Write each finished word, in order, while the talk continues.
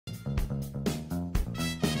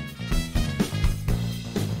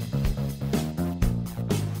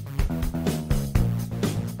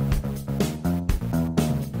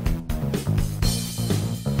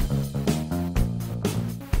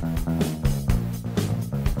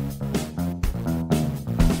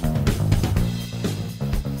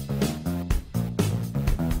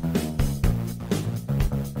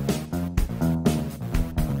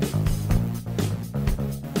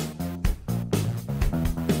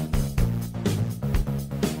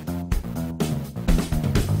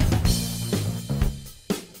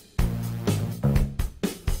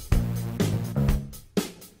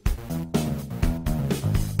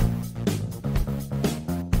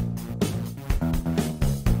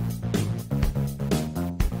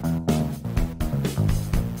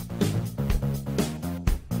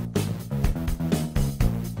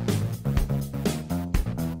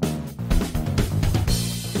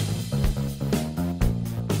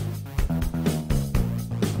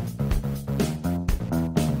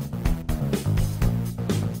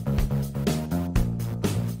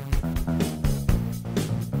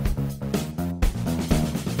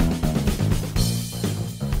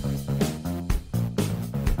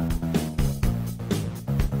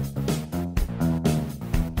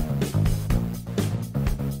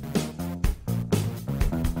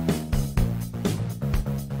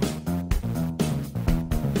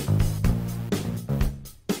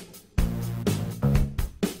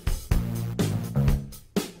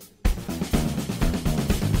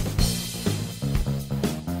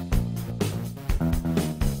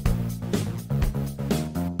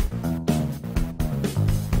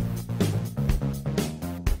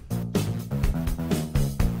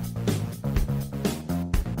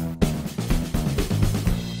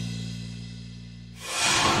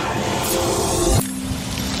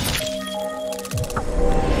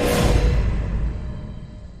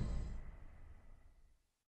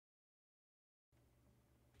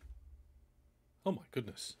Oh my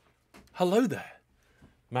goodness. Hello there.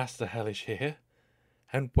 Master Hellish here.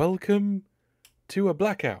 And welcome to a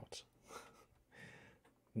blackout.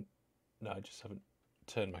 No, I just haven't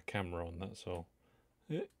turned my camera on, that's all.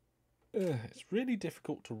 It's really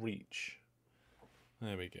difficult to reach.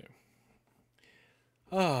 There we go.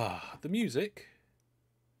 Ah, the music.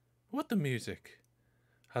 What the music?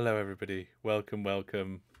 Hello everybody. Welcome,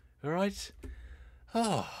 welcome. Alright.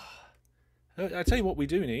 Ah. I tell you what we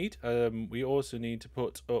do need. We also need to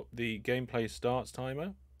put up the gameplay starts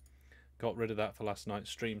timer. Got rid of that for last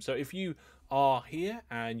night's stream. So if you are here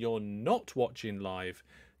and you're not watching live,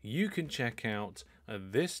 you can check out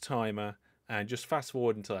this timer and just fast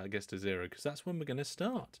forward until it gets to 0, because that's when we're going to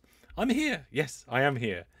start. I'm here. Yes, I am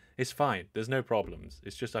here. It's fine. There's no problems.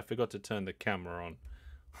 It's just I forgot to turn the camera on.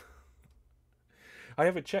 I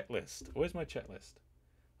have a checklist. Where's my checklist?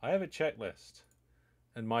 I have a checklist.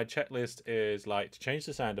 And my checklist is like to change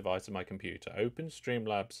the sound device on my computer, open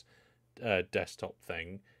Streamlabs desktop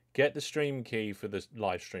thing, get the stream key for the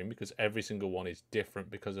live stream because every single one is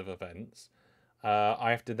different because of events.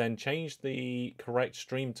 I have to then change the correct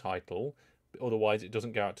stream title, otherwise it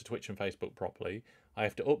doesn't go out to Twitch and Facebook properly. I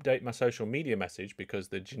have to update my social media message because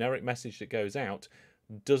the generic message that goes out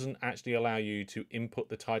doesn't actually allow you to input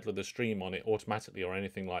the title of the stream on it automatically or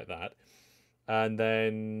anything like that. And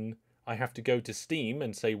then I have to go to Steam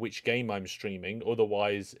and say which game I'm streaming,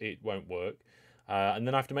 otherwise it won't work. And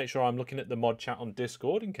then I have to make sure I'm looking at the mod chat on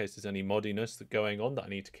Discord in case there's any moddiness that's going on that I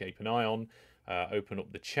need to keep an eye on. Open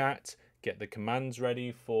up the chat, get the commands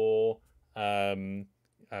ready for, what do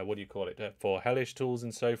you call it, for Hellish tools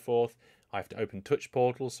and so forth. I have to open Touch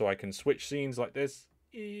Portal so I can switch scenes like this.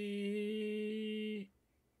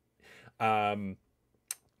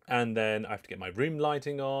 And then I have to get my room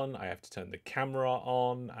lighting on, I have to turn the camera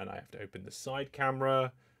on, and I have to open the side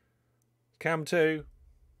camera. Cam 2.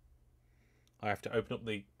 I have to open up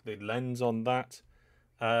the lens on that.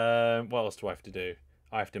 What else do I have to do?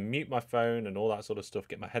 I have to mute my phone and all that sort of stuff,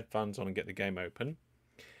 get my headphones on and get the game open.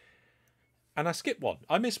 And I skipped one.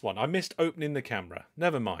 I missed one. I missed opening the camera.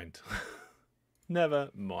 Never mind. Never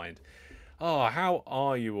mind. Oh, how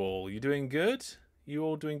are you all? You doing good? You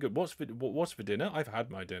all doing good? What's for dinner? I've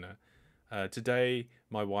had my dinner. Today,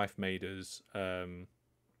 my wife made us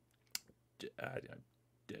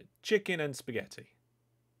chicken and spaghetti.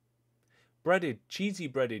 Cheesy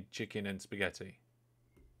breaded chicken and spaghetti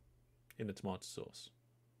in a tomato sauce.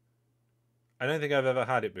 I don't think I've ever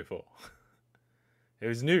had it before. It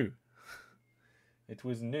was new. It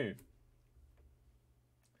was new.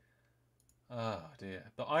 Oh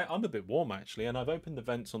dear. But I'm a bit warm actually, and I've opened the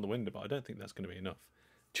vents on the window, but I don't think that's going to be enough.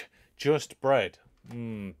 Just bread.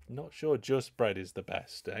 Not sure just bread is the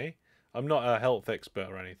best, eh? I'm not a health expert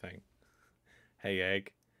or anything. Hey,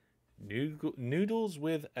 egg. Noodles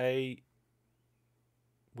with a...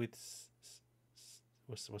 What's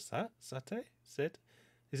that? Satay? Sid?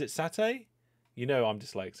 Is it satay? You know I'm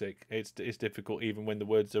dyslexic. It's difficult even when the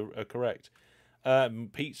words are correct.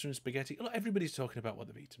 Pizza and spaghetti. Look, everybody's talking about what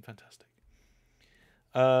they've eaten. Fantastic.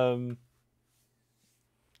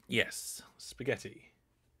 Yes, spaghetti.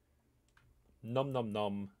 Nom nom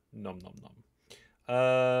nom nom nom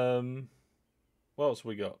nom. What else have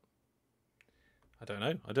we got? I don't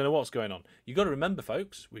know. I don't know what's going on. You got to remember,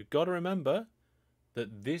 folks. We've got to remember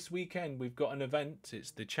that this weekend we've got an event.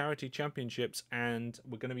 It's the Charity Championships, and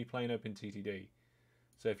we're going to be playing OpenTTD.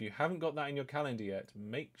 So if you haven't got that in your calendar yet,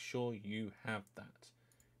 make sure you have that.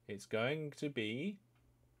 It's going to be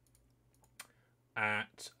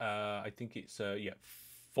at I think it's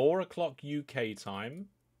 4 o'clock UK time,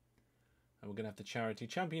 and we're gonna have the Charity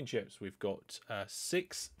Championships. We've got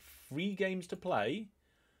 6 free games to play,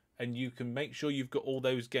 and you can make sure you've got all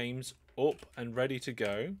those games up and ready to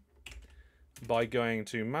go by going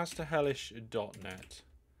to masterhellish.net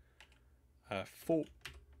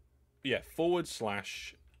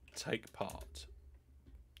 /take part.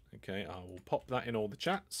 Okay, I will pop that in all the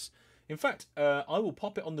chats. In fact, I will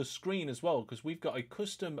pop it on the screen as well, because we've got a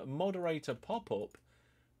custom moderator pop-up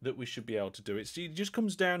that we should be able to do. It just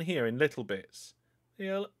comes down here in little bits.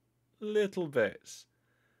 Yeah, little bits.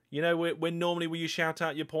 You know, when normally you shout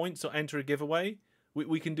out your points or enter a giveaway,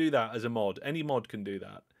 we can do that as a mod. Any mod can do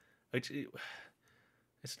that. It's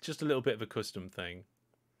just a little bit of a custom thing.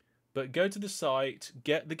 But go to the site,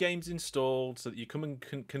 get the games installed so that you can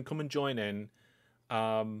come and join in.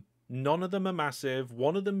 None of them are massive.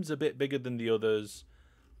 One of them's a bit bigger than the others.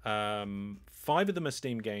 5 of them are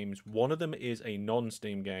Steam games. One of them is a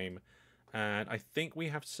non-Steam game. And I think we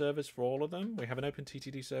have servers for all of them. We have an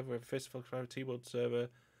OpenTTD server, we have a Festival T-World server.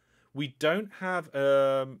 We don't have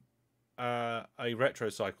a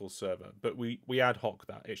RetroCycle server, but we ad hoc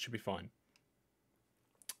that. It should be fine.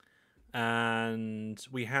 and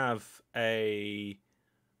we have a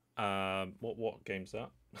what game's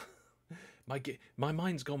that? My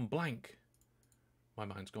mind's gone blank. My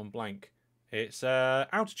mind's gone blank. It's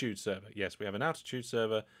Altitude server. Yes, we have an Altitude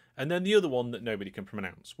server, and then the other one that nobody can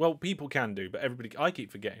pronounce. Well, people can do, but everybody. I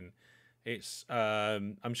keep forgetting. It's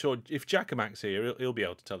I'm sure if Jackamac's here, he'll be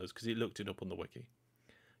able to tell us because he looked it up on the wiki.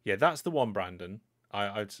 Yeah, that's the one, Brandon.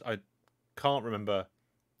 I can't remember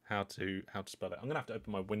how to spell it. I'm gonna have to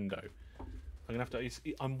open my window. I'm gonna have to.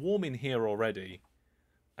 I'm warm in here already,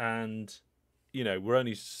 and you know we're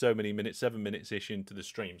only so many minutes, 7 minutes ish into the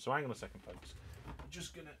stream. So hang on a second, folks. I'm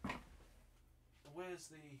just gonna. Where's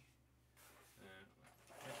the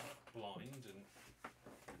blind and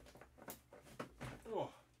oh,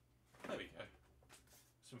 there we go.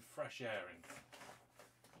 Some fresh air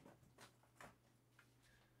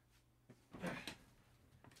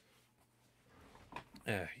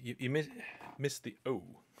in. You missed the O.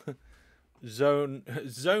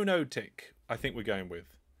 Zonotic, I think we're going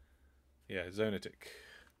with. Yeah, Zonotic.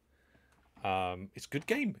 It's a good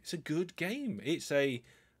game. It's a good game. It's a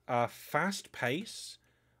fast pace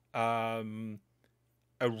arena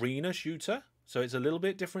shooter. So it's a little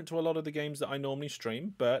bit different to a lot of the games that I normally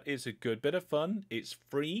stream, but it's a good bit of fun. It's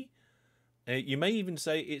free. You may even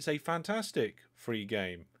say it's a fantastic free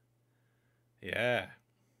game. Yeah.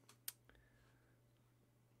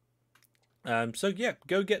 So yeah,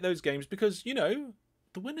 go get those games because, you know,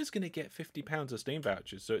 the winner's going to get £50 of Steam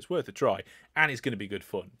vouchers, so it's worth a try. And it's going to be good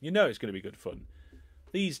fun. You know it's going to be good fun.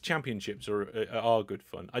 These championships are good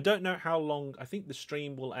fun. I don't know how long. I think the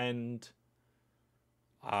stream will end.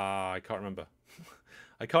 I can't remember.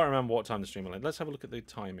 I can't remember what time the stream will end. Let's have a look at the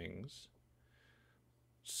timings.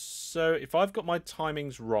 So if I've got my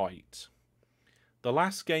timings right, the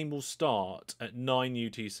last game will start at 9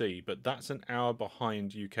 UTC, but that's an hour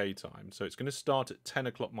behind UK time. So it's going to start at 10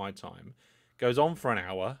 o'clock my time. Goes on for an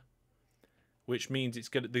hour, which means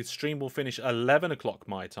the stream will finish at 11 o'clock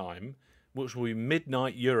my time, which will be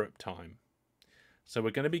midnight Europe time. So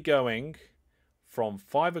we're going to be going from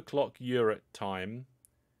 5 o'clock Europe time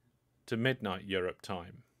to midnight Europe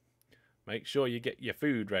time. Make sure you get your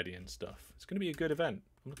food ready and stuff. It's going to be a good event.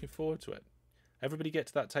 I'm looking forward to it. Everybody get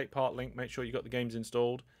to that take part link. Make sure you got the games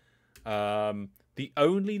installed. The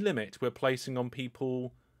only limit we're placing on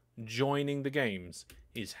people joining the games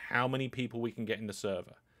is how many people we can get in the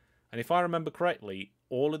server. And if I remember correctly,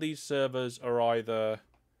 all of these servers are either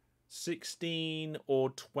 16 or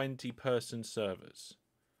 20 person servers.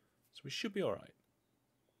 So we should be all right.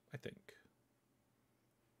 I think.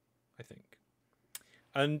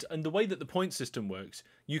 And the way that the point system works,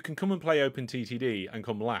 you can come and play OpenTTD and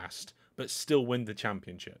come last, but still win the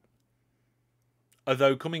championship.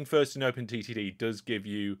 Although coming first in OpenTTD does give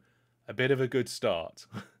you a bit of a good start.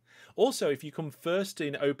 Also, if you come first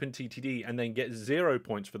in OpenTTD and then get 0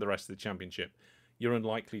 points for the rest of the championship, you're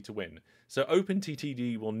unlikely to win. So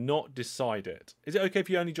OpenTTD will not decide it. Is it okay if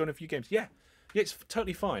you only join a few games? Yeah, it's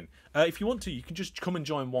totally fine. If you want to, you can just come and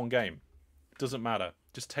join one game. It doesn't matter.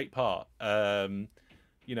 Just take part.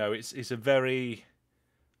 You know, it's a very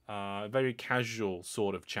casual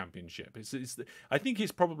sort of championship. I think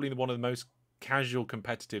it's probably one of the most casual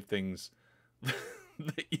competitive things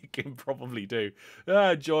that you can probably do.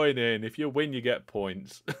 Join in. If you win, you get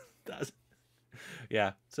points.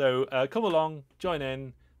 Yeah. So come along, join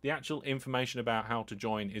in. The actual information about how to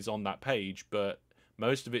join is on that page, but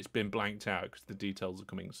most of it's been blanked out because the details are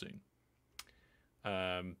coming soon.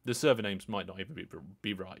 The server names might not even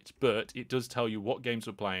be right, but it does tell you what games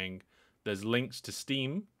we're playing. There's links to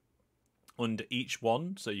Steam under each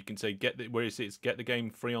one, so you can say where it says get the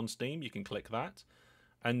game free on Steam. You can click that,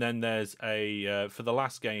 and then there's a for the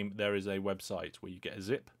last game there is a website where you get a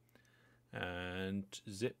zip and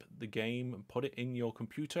zip the game and put it in your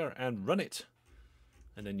computer and run it,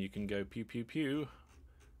 and then you can go pew pew pew,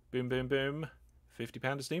 boom boom boom,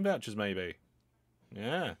 £50 of Steam vouchers maybe.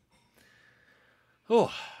 Yeah.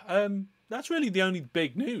 Oh, that's really the only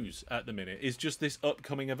big news at the minute is just this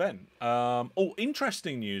upcoming event.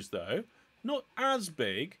 Interesting news though, not as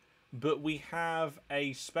big, but we have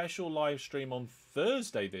a special live stream on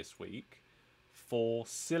Thursday this week for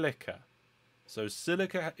Silica. So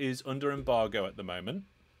Silica is under embargo at the moment.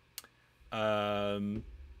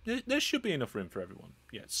 There should be enough room for everyone.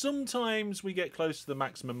 Yeah, sometimes we get close to the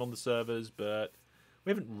maximum on the servers, but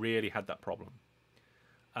we haven't really had that problem.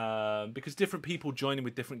 Because different people join in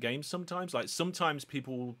with different games sometimes. Like sometimes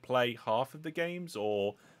people will play half of the games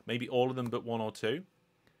or maybe all of them but one or two.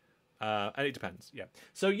 And it depends, yeah.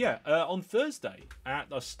 So yeah, on Thursday at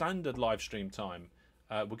a standard live stream time,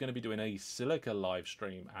 we're going to be doing a Silica live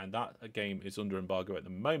stream, and that game is under embargo at the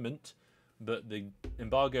moment. but the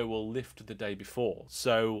embargo will lift the day before.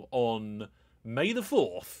 So on May the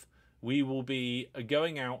 4th, we will be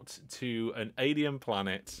going out to an alien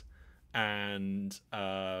planet and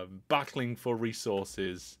battling for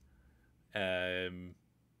resources. I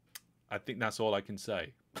think that's all I can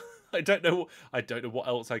say. I don't know what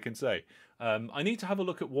else I can say. I need to have a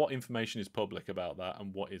look at what information is public about that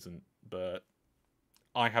and what isn't, but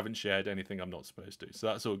I haven't shared anything I'm not supposed to, so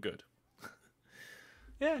that's all good.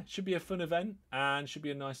 Yeah, should be a fun event and should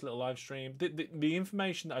be a nice little live stream. The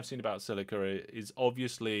information that I've seen about Silica is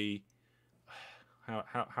obviously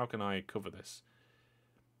how can I cover this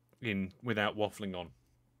without waffling on?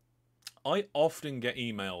 I often get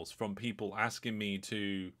emails from people asking me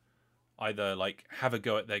to either like have a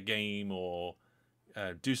go at their game or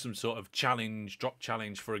do some sort of drop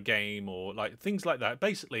challenge for a game or like things like that.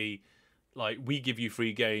 Basically, like we give you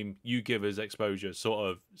free game, you give us exposure sort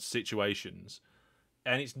of situations.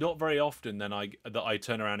 And it's not very often then that I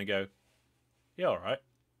turn around and go, yeah, all right.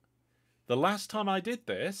 The last time I did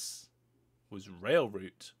this was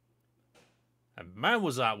Railroute. And man,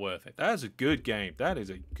 was that worth it. That's a good game. That is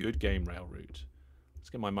a good game, Railroute. Let's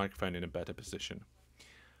get my microphone in a better position.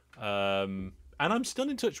 And I'm still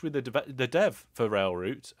in touch with the dev for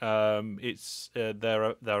Railroute.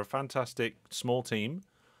 They're a fantastic small team.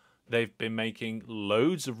 They've been making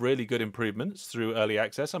loads of really good improvements through early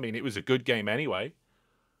access. I mean, it was a good game anyway.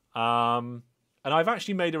 And I've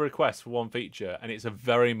actually made a request for one feature, and it's a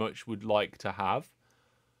very much would like to have.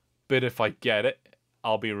 But if I get it,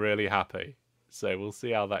 I'll be really happy. So we'll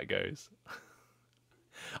see how that goes.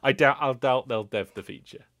 I doubt they'll dev the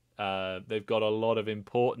feature. They've got a lot of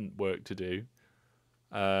important work to do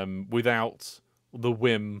without the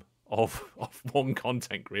whim of one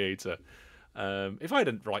content creator. If I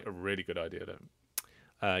didn't write a really good idea, then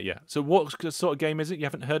yeah. So what sort of game is it? You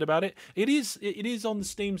haven't heard about it? It is on the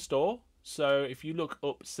Steam store. So if you look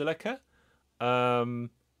up Silica,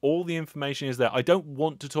 all the information is there. I don't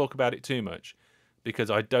want to talk about it too much because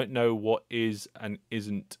I don't know what is and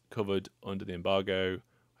isn't covered under the embargo.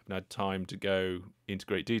 I haven't had time to go into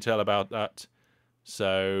great detail about that.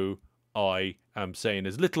 So I am saying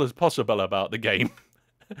as little as possible about the game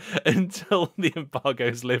until the embargo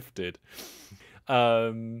is lifted.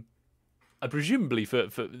 Presumably for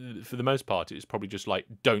the most part, it's probably just like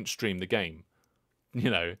don't stream the game.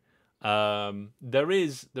 You know, there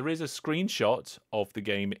is a screenshot of the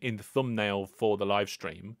game in the thumbnail for the live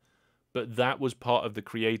stream, but that was part of the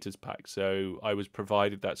creators pack. So I was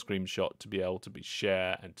provided that screenshot to be able to be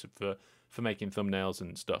share and for making thumbnails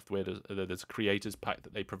and stuff. Where there's a creators pack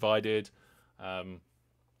that they provided.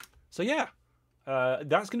 So yeah.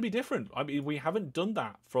 That's going to be different. I mean, we haven't done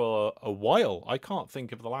that for a while. I can't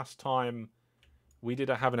think of the last time we did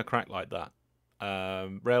a having a crack like that.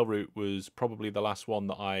 Railroute was probably the last one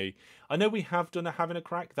that I know we have done a having a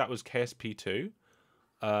crack. That was KSP2.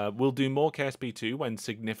 We'll do more KSP2 when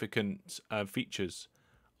significant features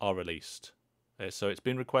are released. So it's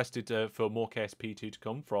been requested for more KSP2 to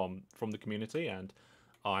come from the community, and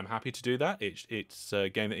I'm happy to do that. It's a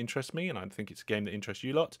game that interests me, and I think it's a game that interests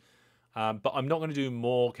you lot. But I'm not going to do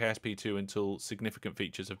more KSP2 until significant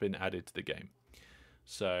features have been added to the game.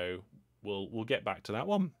 So we'll get back to that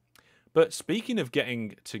one. But speaking of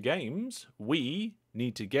getting to games, we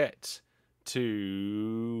need to get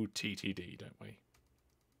to TTD, don't we?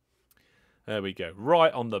 There we go.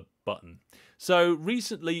 Right on the button. So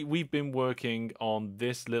recently we've been working on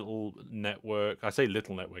this little network. I say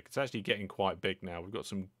little network. It's actually getting quite big now. We've got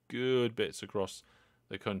some good bits across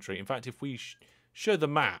the country. In fact, if we show the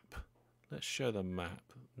map... Let's show the map.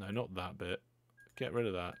 No, not that bit. Get rid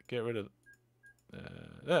of that. Get rid of...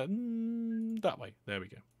 that way. There we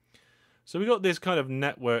go. So we've got this kind of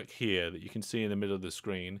network here that you can see in the middle of the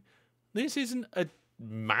screen. This isn't a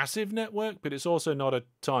massive network, but it's also not a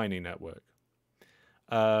tiny network.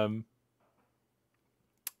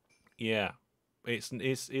 Yeah. It's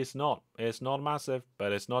not. It's not massive,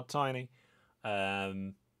 but it's not tiny.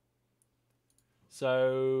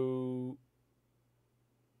 So...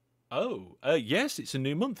 Oh, yes, it's a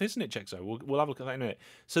new month, isn't it, Chexo? We'll have a look at that in a minute.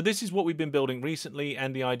 So this is what we've been building recently,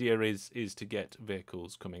 and the idea is to get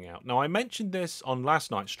vehicles coming out. Now, I mentioned this on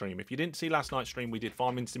last night's stream. If you didn't see last night's stream, we did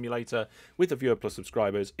Farming Simulator with the Viewer Plus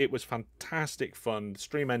subscribers. It was fantastic fun. The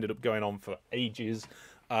stream ended up going on for ages.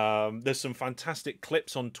 There's some fantastic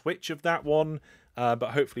clips on Twitch of that one,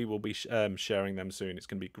 but hopefully we'll be sharing them soon. It's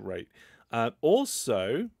going to be great.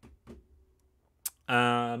 Also,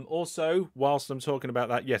 whilst I'm talking about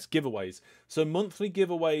that, yes, giveaways. So monthly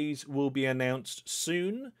giveaways will be announced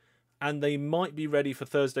soon, and they might be ready for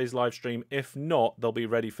Thursday's live stream. If not, they'll be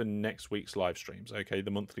ready for next week's live streams. Okay, the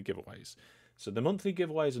monthly giveaways. So the monthly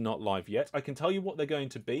giveaways are not live yet. I can tell you what they're going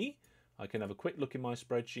to be. I can have a quick look in my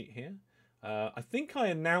spreadsheet here. I think I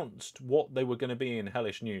announced what they were going to be in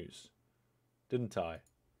Hellish News, didn't I?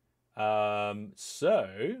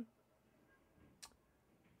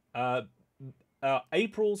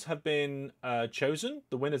 April's have been chosen.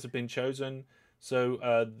 The winners have been chosen.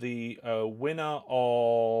 So the winner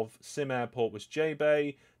of Sim Airport was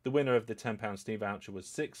J-Bay. The winner of the £10 Steam voucher was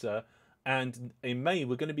Sixer. And in May,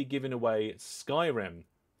 we're going to be giving away Skyrim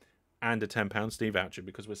and a £10 Steam voucher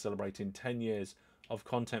because we're celebrating 10 years of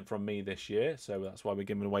content from me this year. So that's why we're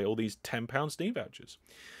giving away all these £10 Steam vouchers.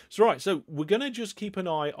 So right, so we're going to just keep an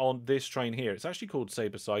eye on this train here. It's actually called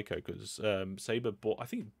Saber Psycho because Saber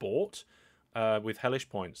bought with Hellish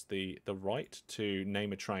Points the right to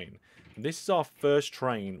name a train. And this is our first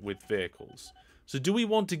train with vehicles. So do we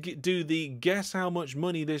want to do the guess how much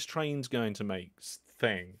money this train's going to make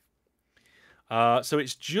thing? So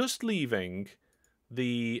it's just leaving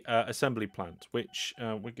the assembly plant, which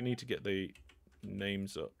we're going to need to get the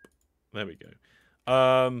names up. There we go.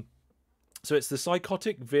 So it's the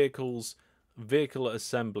Psychotic Vehicles Vehicle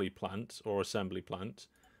Assembly Plant, or Assembly Plant.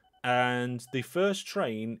 And the first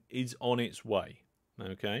train is on its way.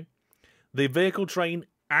 Okay. The vehicle train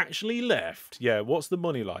actually left. Yeah, what's the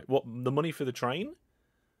money like? What, the money for the train?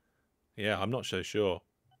 Yeah, I'm not so sure.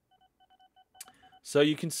 So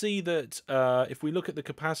you can see that if we look at the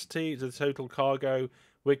capacity, the total cargo,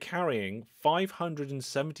 we're carrying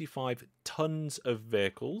 575 tons of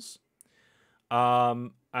vehicles.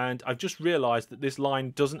 And I've just realised that this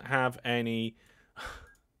line doesn't have any...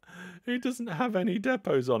 it doesn't have any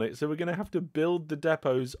depots on it. So we're going to have to build the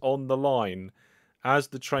depots on the line as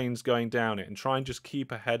the train's going down it and try and just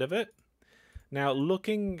keep ahead of it. Now,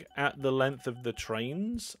 looking at the length of the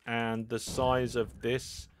trains and the size of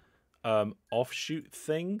this offshoot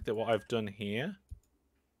thing, that what I've done here,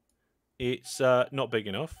 it's not big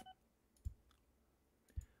enough.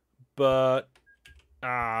 But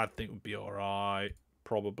I think we'll be all right,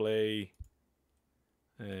 probably.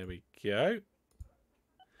 There we go.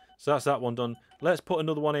 So that's that one done. Let's put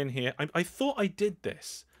another one in here. I thought I did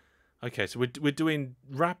this. Okay, so we're doing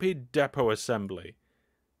rapid depot assembly.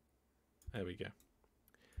 There we go.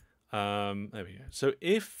 There we go. So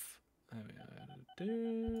if...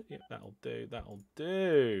 Yep, that'll do. That'll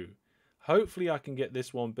do. Hopefully I can get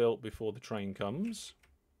this one built before the train comes.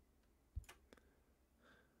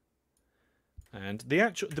 And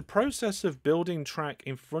the process of building track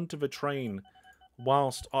in front of a train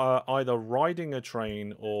whilst either riding a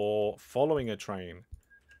train or following a train,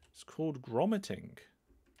 it's called grommeting.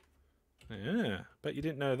 Yeah, bet you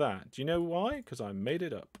didn't know that. Do you know why? Because I made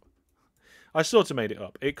it up. I sort of made it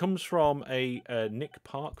up. It comes from a Nick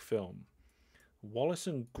Park film. Wallace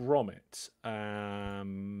and Gromit.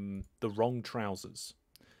 The Wrong Trousers.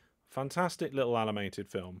 Fantastic little animated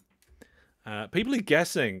film. People are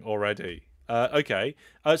guessing already. Okay.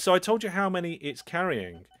 So I told you how many it's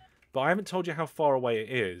carrying, but I haven't told you how far away it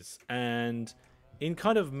is. And in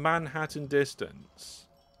kind of Manhattan distance,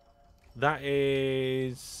 that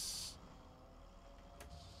is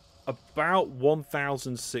about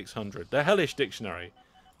 1,600. The Hellish Dictionary.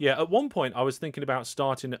 Yeah, at one point I was thinking about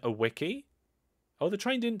starting a wiki. Oh, the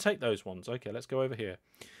train didn't take those ones. Okay, let's go over here.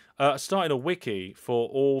 Starting a wiki for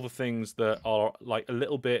all the things that are like a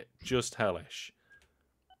little bit just Hellish.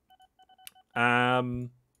 But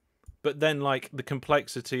then like the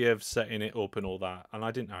complexity of setting it up and all that, and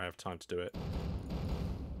I didn't have time to do it.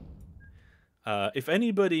 If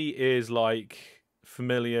anybody is like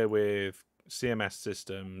familiar with CMS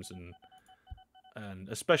systems and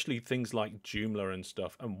especially things like Joomla and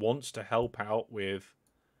stuff, and wants to help out with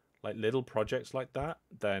like little projects like that,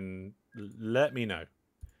 then let me know.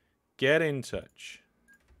 Get in touch.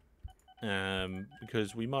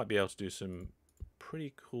 Because we might be able to do some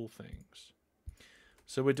pretty cool things.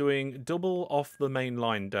 So we're doing double off the main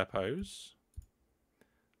line depots.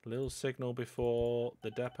 A little signal before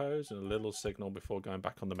the depots and a little signal before going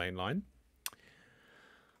back on the main line.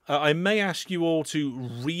 I may ask you all to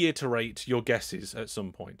reiterate your guesses at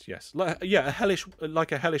some point. Yes, yeah, a hellish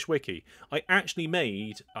wiki. I actually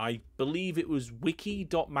made, I believe it was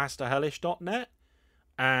wiki.masterhellish.net,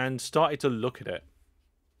 and started to look at it.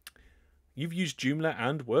 You've used Joomla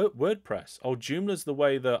and WordPress. Oh, Joomla's the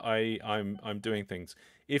way that I'm doing things.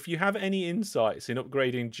 If you have any insights in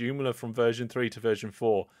upgrading Joomla from version 3 to version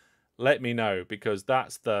 4, let me know, because that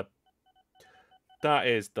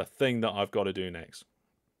is the thing that I've got to do next.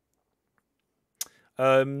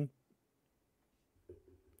 Hard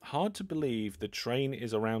to believe the train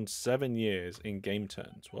is around 7 years in game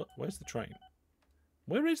turns. What? Where's the train?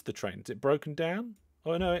 Where is the train? Is it broken down?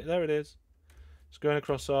 Oh no, there it is. It's going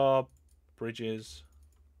across our bridges.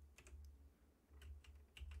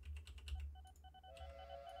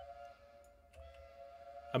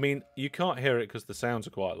 I mean, you can't hear it because the sounds are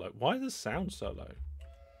quite low. Why is the sound so low?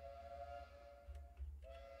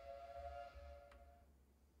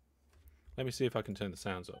 Let me see if I can turn the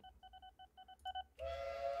sounds up.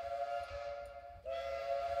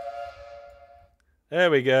 There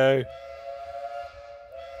we go.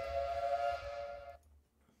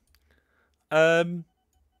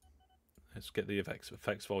 Let's get the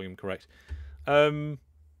effects volume correct. You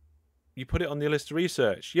put it on the list of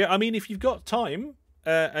research. Yeah, I mean, if you've got time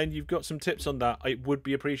and you've got some tips on that, it would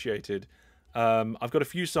be appreciated. I've got a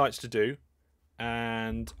few sites to do,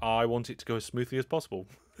 and I want it to go as smoothly as possible.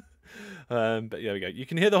 But there we go. You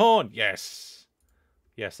can hear the horn. Yes.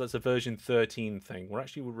 Yes, that's a version 13 thing. We're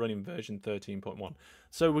actually running version 13.1.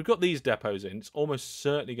 So we've got these depots in. It's almost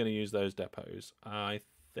certainly going to use those depots. I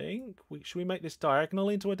think. Should we make this diagonal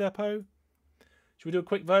into a depot? Should we do a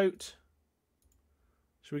quick vote?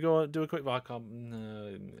 Should we go do a quick vote?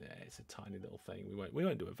 No, it's a tiny little thing. We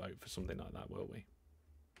won't do a vote for something like that, will we?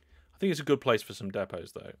 I think it's a good place for some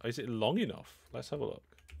depots, though. Is it long enough? Let's have a look.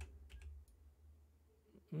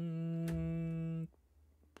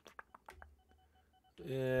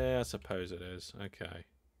 Yeah, I suppose it is. Okay.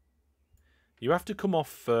 You have to come off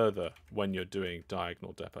further when you're doing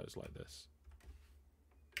diagonal depots like this.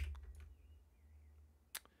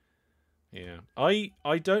 Yeah. I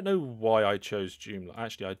don't know why I chose Joomla.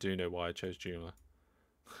 Actually, I do know why I chose Joomla.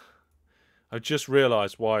 I just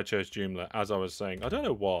realised why I chose Joomla as I was saying. I don't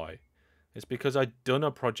know why. It's because I'd done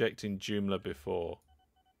a project in Joomla before.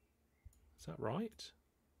 Is that right?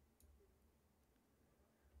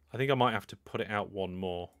 I think I might have to put it out one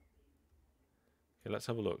more. Okay, let's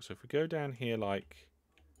have a look. So if we go down here, like,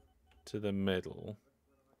 to the middle,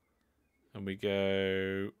 and we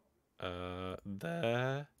go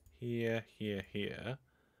there, here, here, here.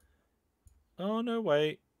 Oh, no,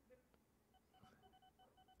 wait.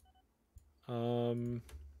 Nope,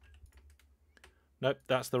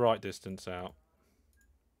 that's the right distance out.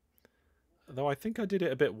 Though I think I did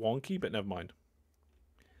it a bit wonky, but never mind.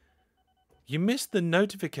 You missed the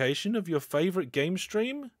notification of your favourite game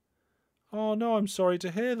stream? Oh no, I'm sorry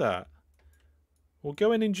to hear that. Well,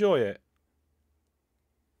 go and enjoy it.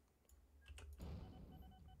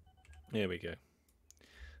 Here we go.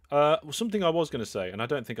 Something I was going to say, and I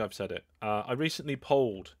don't think I've said it. I recently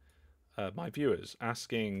polled my viewers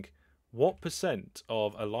asking what %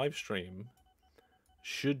 of a live stream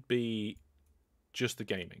should be just the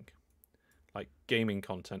gaming. Like gaming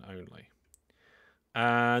content only.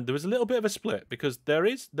 And there was a little bit of a split because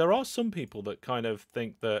there are some people that kind of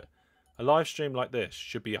think that a live stream like this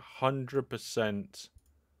should be 100%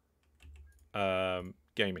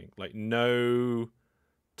 gaming. Like no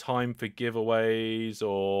time for giveaways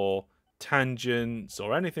or tangents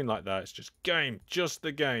or anything like that. It's just game, just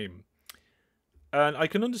the game. And I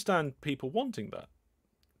can understand people wanting that.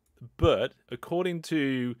 But according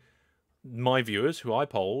to my viewers who I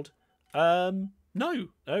polled, no,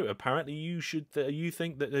 apparently you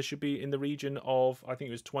think that there should be in the region of, I think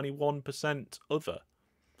it was 21% other.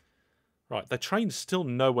 Right, the train's still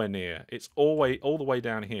nowhere near. It's all the way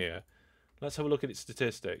down here. Let's have a look at its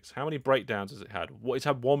statistics. How many breakdowns has it had? It's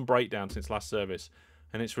had one breakdown since last service,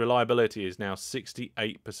 and its reliability is now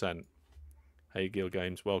 68%. Hey, Gil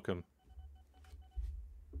Games, welcome.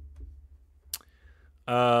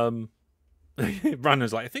 Brandon's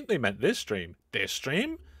like, I think they meant this stream. This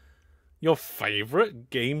stream? Your favourite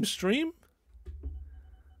game stream?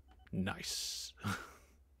 Nice.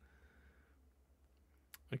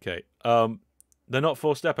 Okay. They're not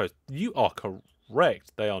forced depots. You are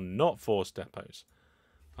correct. They are not forced depots.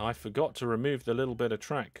 I forgot to remove the little bit of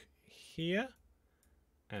track here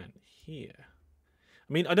and here.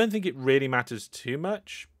 I mean, I don't think it really matters too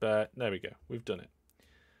much, but there we go. We've done it.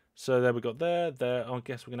 So there we got there. I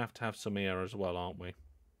guess we're going to have some here as well, aren't we?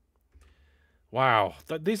 Wow.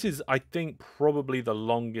 This is, I think, probably the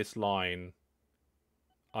longest line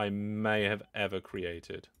I may have ever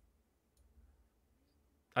created.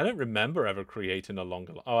 I don't remember ever creating a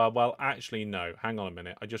longer line. Oh, well, actually, no. Hang on a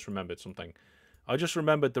minute. I just remembered something. I just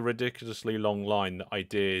remembered the ridiculously long line that I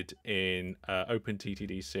did in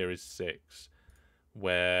OpenTTD Series 6,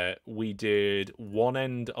 where we did one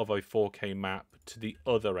end of a 4K map to the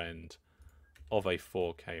other end of a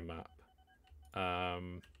 4K map.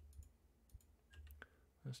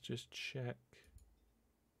 Let's just check.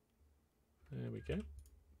 There we go.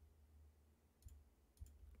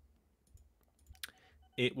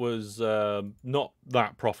 It was not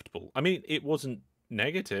that profitable. I mean, it wasn't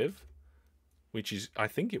negative, which is, I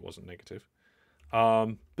think it wasn't negative.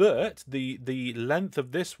 But the length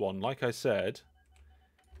of this one, like I said,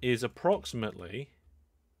 is approximately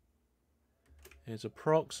that's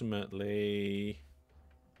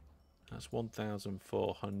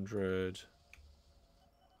 1,400.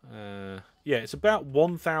 Yeah, it's about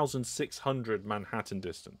 1,600 Manhattan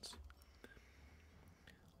distance.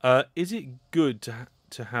 Is it good to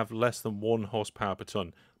have less than 1 horsepower per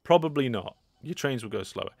ton? Probably not. Your trains will go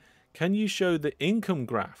slower. Can you show the income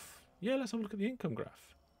graph? Yeah, let's have a look at the income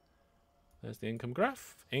graph. There's the income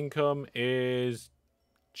graph. Income is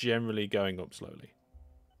generally going up slowly.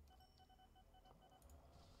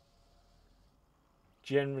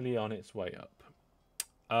 Generally on its way up.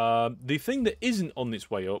 The thing that isn't on its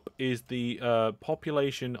way up is the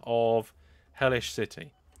population of Hellish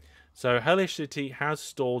City. So Hellish City has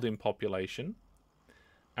stalled in population,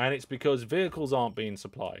 and it's because vehicles aren't being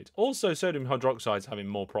supplied. Also, sodium hydroxide is having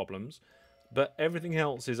more problems, but everything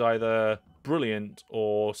else is either brilliant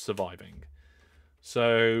or surviving.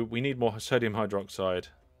 So we need more sodium hydroxide,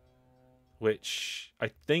 which I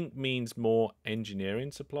think means more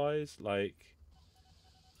engineering supplies. Like,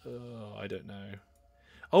 I don't know.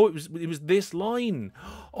 Oh, it was this line.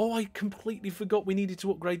 Oh, I completely forgot we needed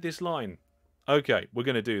to upgrade this line. Okay, we're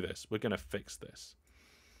going to do this. We're going to fix this.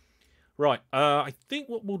 Right, I think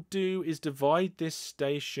what we'll do is divide this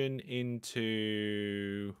station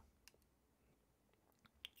into...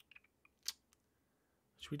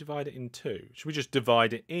 Should we divide it in two? Should we just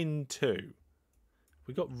divide it in two?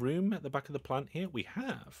 We got room at the back of the plant here? We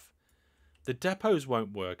have. The depots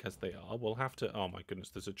won't work as they are. We'll have to... Oh my goodness,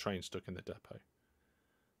 there's a train stuck in the depot.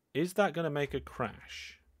 Is that going to make a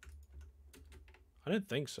crash? I don't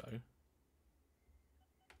think so.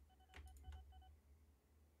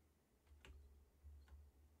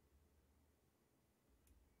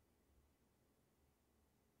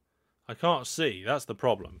 I can't see. That's the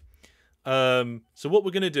problem. So what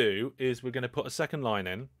we're going to do is we're going to put a second line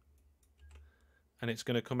in. And it's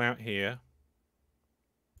going to come out here.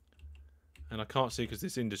 And I can't see because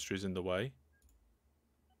this industry is in the way.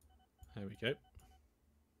 There we go.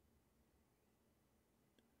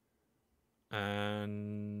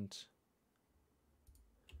 And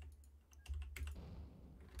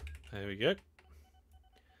there we go.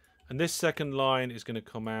 And this second line is going to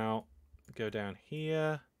come out, go down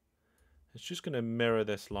here. It's just going to mirror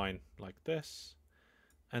this line like this.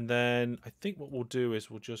 And then I think what we'll do is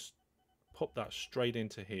we'll just pop that straight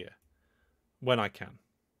into here when I can.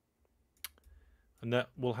 And that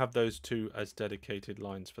we'll have those two as dedicated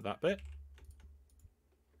lines for that bit.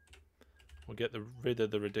 We'll get rid of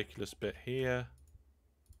the ridiculous bit here.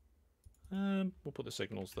 We'll put the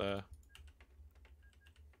signals there.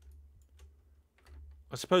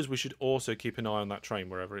 I suppose we should also keep an eye on that train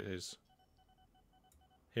wherever it is.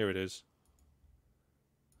 Here it is.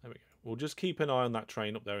 There we go. We'll just keep an eye on that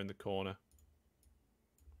train up there in the corner.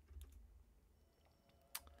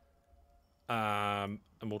 And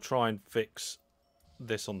we'll try and fix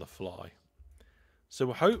this on the fly.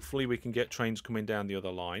 So hopefully we can get trains coming down the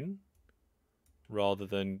other line rather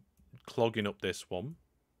than clogging up this one.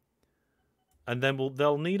 And then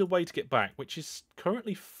they'll need a way to get back, which is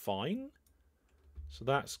currently fine. So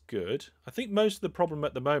that's good. I think most of the problem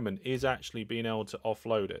at the moment is actually being able to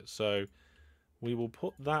offload it. So we will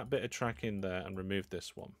put that bit of track in there and remove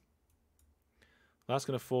this one. That's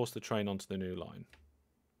going to force the train onto the new line.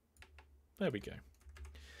 There we go.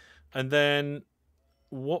 And then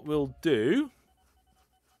what we'll do...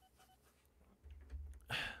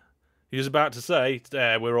 He was about to say,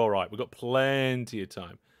 we're all right. We've got plenty of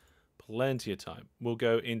time. Plenty of time. We'll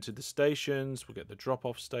go into the stations. We'll get the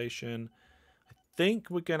drop-off station. I think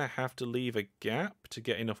we're going to have to leave a gap to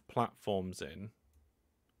get enough platforms in.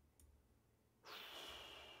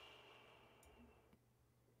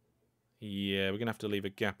 Yeah, we're going to have to leave a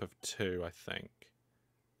gap of 2, I think.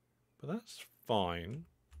 But that's fine.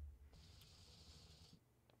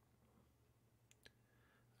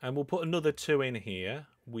 And we'll put another 2 in here.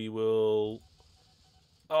 We will...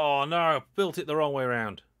 Oh, no, I built it the wrong way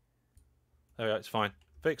around. There we go, it's fine.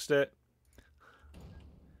 Fixed it.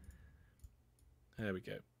 There we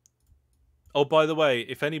go. Oh, by the way,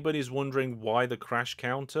 if anybody's wondering why the crash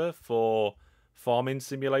counter for Farming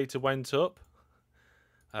Simulator went up,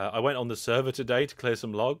 I went on the server today to clear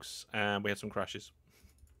some logs, and we had some crashes.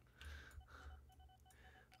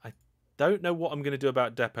 I don't know what I'm going to do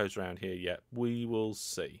about depots around here yet. We will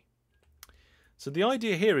see. So the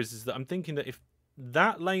idea here is that I'm thinking that if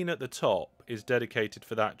that lane at the top is dedicated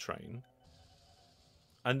for that train,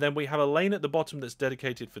 and then we have a lane at the bottom that's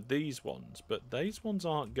dedicated for these ones, but these ones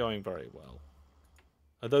aren't going very well.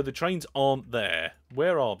 Although the trains aren't there.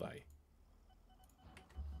 Where are they?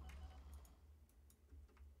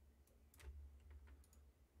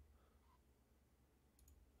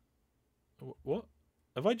 What?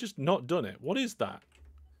 Have I just not done it? What is that?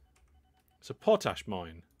 It's a potash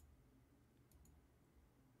mine.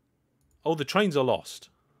 Oh, the trains are lost.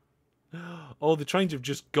 Oh, the trains have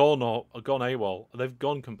just gone AWOL. They've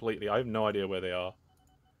gone completely. I have no idea where they are.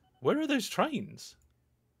 Where are those trains?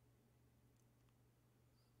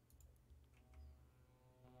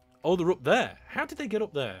 Oh, they're up there. How did they get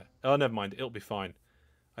up there? Oh, never mind. It'll be fine,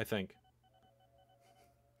 I think.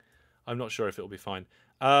 I'm not sure if it'll be fine.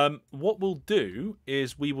 What we'll do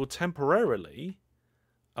is we will temporarily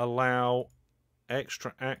allow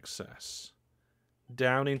extra access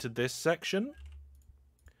down into this section,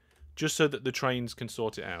 just so that the trains can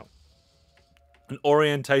sort it out. An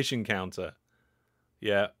orientation counter.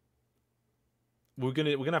 Yeah. We're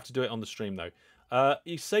gonna have to do it on the stream though.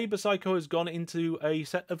 Saber Psycho has gone into a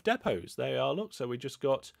set of depots. There you are, look. So we just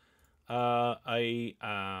got a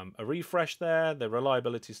refresh there. The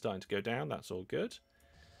reliability is starting to go down. That's all good.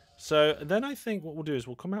 So then I think what we'll do is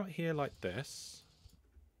we'll come out here like this.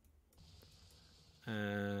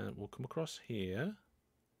 And we'll come across here.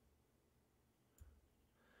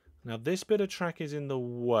 Now this bit of track is in the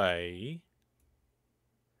way.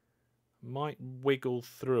 Might wiggle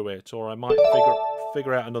through it, or I might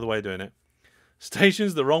figure out another way of doing it.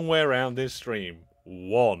 Station's the wrong way around this stream.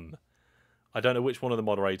 1. I don't know which one of the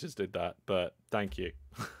moderators did that, but thank you.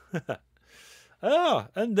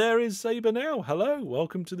 And there is Saber now. Hello,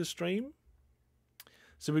 welcome to the stream.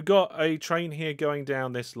 So we've got a train here going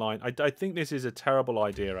down this line. I think this is a terrible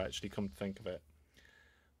idea, actually, come to think of it.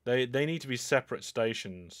 They need to be separate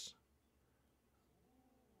stations.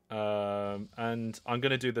 And I'm going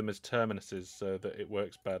to do them as terminuses so that it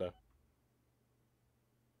works better.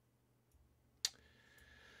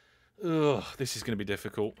 Ugh, this is going to be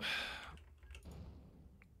difficult.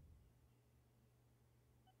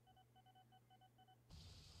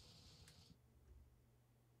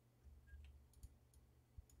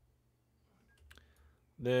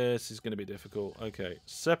 This is going to be difficult. Okay,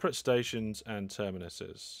 separate stations and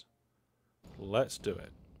terminuses. Let's do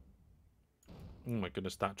it. Oh my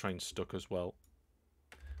goodness, that train's stuck as well.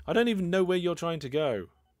 I don't even know where you're trying to go.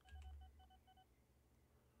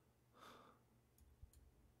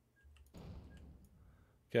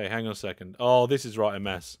 Okay, hang on a second. Oh, this is right a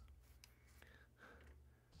mess.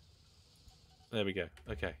 There we go.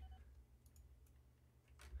 Okay.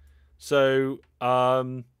 So,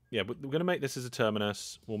 yeah, but we're going to make this as a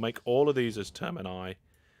terminus. We'll make all of these as termini.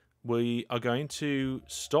 We are going to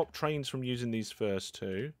stop trains from using these first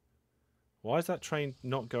two. Why is that train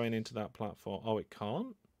not going into that platform? Oh, it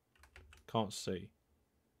can't? Can't see.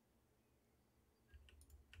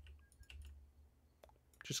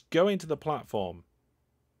 Just go into the platform.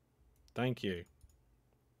 Thank you.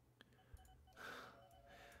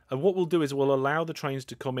 And what we'll do is we'll allow the trains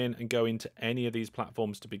to come in and go into any of these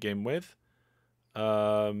platforms to begin with.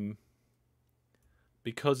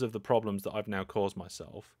 Because of the problems that I've now caused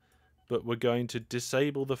myself. But we're going to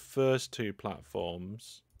disable the first two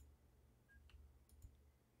platforms.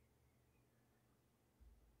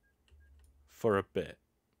 For a bit.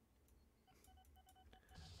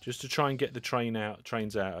 Just to try and get the trains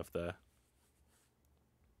out of there.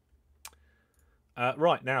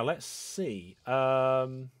 Right, now let's see.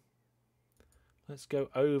 Let's go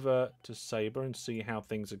over to Saber and see how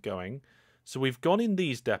things are going. So we've gone in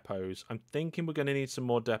these depots. I'm thinking we're going to need some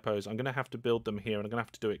more depots. I'm going to have to build them here, and I'm going to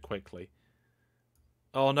have to do it quickly.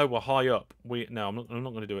 Oh no, we're high up. No, I'm not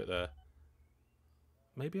going to do it there.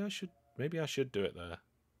 Maybe I should do it there.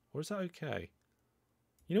 Or is that okay?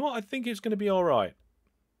 You know what? I think it's going to be all right.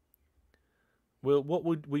 Well, what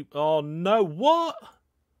would we... Oh, no. What?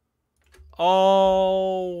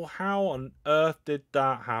 Oh, how on earth did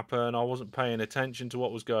that happen? I wasn't paying attention to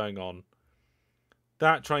what was going on.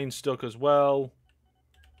 That train's stuck as well.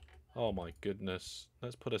 Oh, my goodness.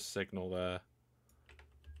 Let's put a signal there.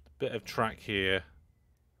 Bit of track here.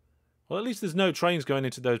 Well, at least there's no trains going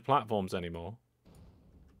into those platforms anymore.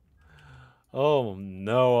 Oh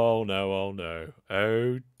no, oh no, oh no.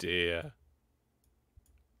 Oh dear.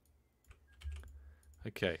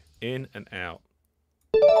 Okay, in and out.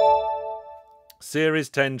 Series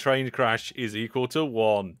 10 train crash is equal to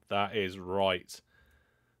 1. That is right.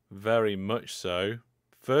 Very much so.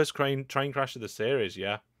 First train crash of the series,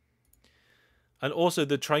 yeah. And also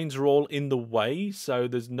the trains are all in the way, so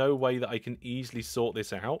there's no way that I can easily sort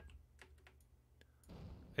this out.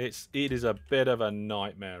 It is a bit of a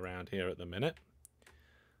nightmare around here at the minute.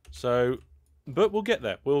 So, but we'll get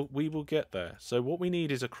there. We will get there. So what we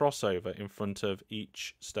need is a crossover in front of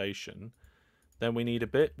each station. Then we need a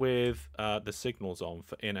bit with the signals on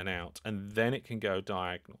for in and out, and then it can go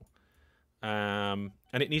diagonal. And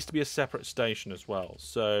it needs to be a separate station as well.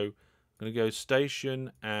 So going to go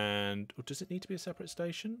station and... Oh, does it need to be a separate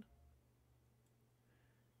station?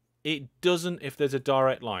 It doesn't if there's a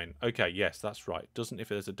direct line. Okay, yes, that's right. It doesn't if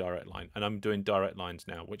there's a direct line. And I'm doing direct lines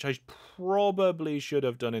now, which I probably should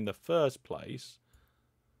have done in the first place.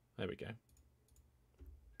 There we go.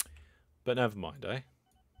 But never mind, eh?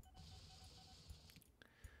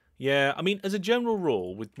 Yeah, I mean, as a general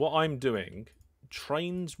rule, with what I'm doing,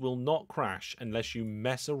 trains will not crash unless you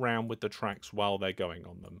mess around with the tracks while they're going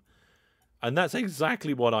on them. And that's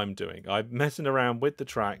exactly what I'm doing. I'm messing around with the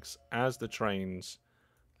tracks as the trains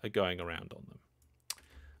are going around on them.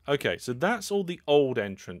 Okay, so that's all the old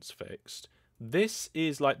entrance fixed. This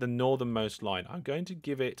is like the northernmost line. I'm going to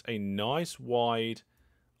give it a nice wide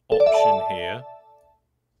option here.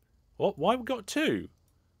 What? Why we got two?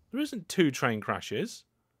 There isn't two train crashes.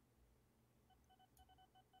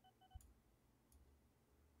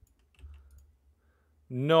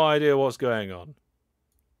 No idea what's going on.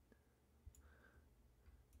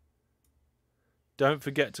 Don't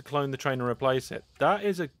forget to clone the train and replace it. That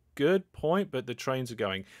is a good point, but the trains are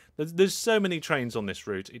going. There's so many trains on this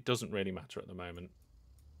route, it doesn't really matter at the moment.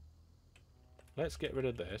 Let's get rid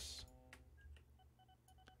of this.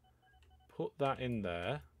 Put that in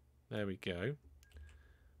there. There we go.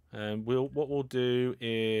 And what we'll do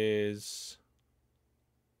is...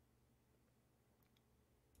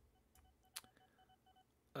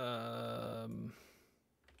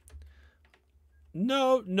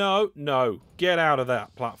 No, no, no. Get out of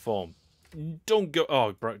that platform. Don't go... Oh,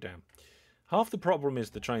 it broke down. Half the problem is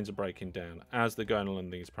the trains are breaking down as they're going along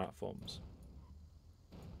these platforms.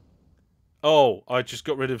 Oh, I just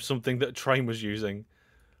got rid of something that a train was using.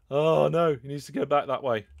 Oh, no. It needs to go back that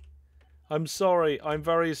way. I'm sorry. I'm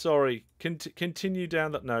very sorry. Continue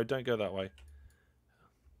down that... No, don't go that way.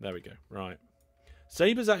 There we go. Right.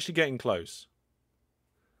 Saber's actually getting close.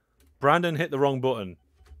 Brandon hit the wrong button.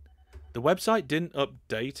 The website didn't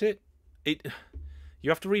update it. You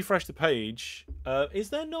have to refresh the page. Is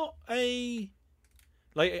there not a...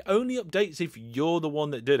 Like, it only updates if you're the one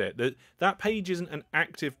that did it. That page isn't an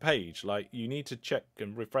active page. Like, you need to check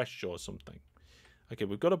and refresh or something. Okay,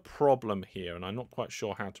 we've got a problem here, and I'm not quite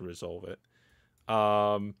sure how to resolve it.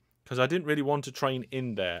 Because I didn't really want a train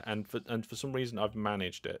in there, and for some reason I've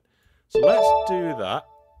managed it. So let's do that.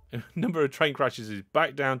 Number of train crashes is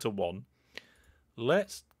back down to 1.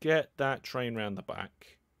 Let's get that train round the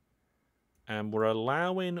back. And we're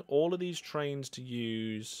allowing all of these trains to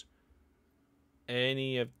use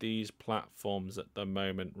any of these platforms at the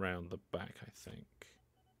moment round the back, I think.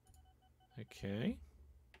 Okay.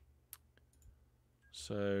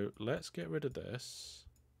 So let's get rid of this.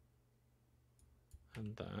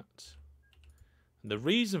 And that. And the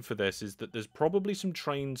reason for this is that there's probably some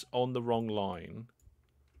trains on the wrong line.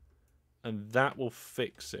 And that will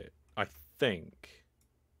fix it, I think.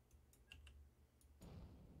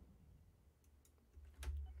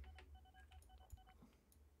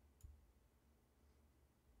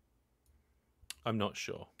 I'm not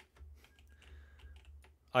sure.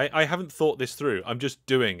 I haven't thought this through. I'm just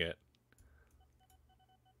doing it.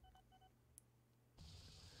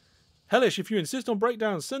 Hellish, if you insist on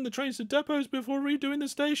breakdowns, send the trains to depots before redoing the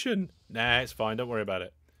station. Nah, it's fine. Don't worry about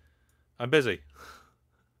it. I'm busy.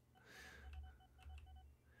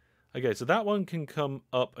 Okay, so that one can come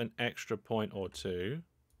up an extra point or two.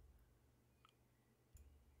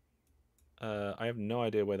 I have no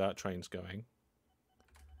idea where that train's going.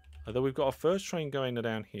 Although we've got our first train going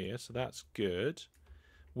down here, so that's good.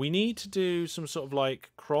 We need to do some sort of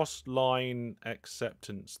like cross-line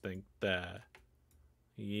acceptance thing there.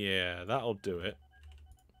 Yeah, that'll do it.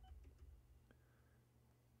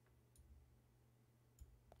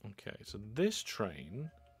 Okay, so this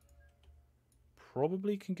train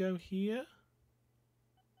probably can go here.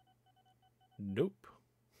 Nope.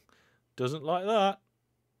 Doesn't like that.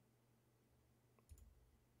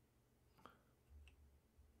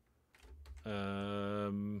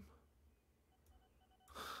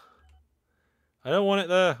 I don't want it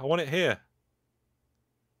there. I want it here.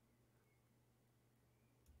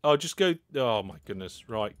 Oh, just go... Oh, my goodness.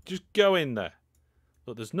 Right. Just go in there.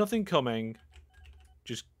 Look, there's nothing coming.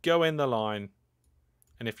 Just go in the line.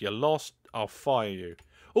 And if you're lost, I'll fire you.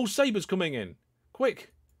 Oh, Saber's coming in.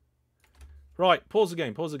 Quick. Right. Pause the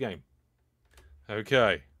game. Pause the game.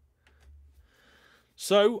 Okay.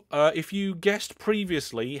 So, if you guessed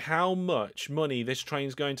previously how much money this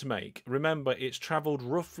train's going to make, remember it's travelled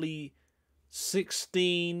roughly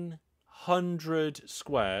 1,600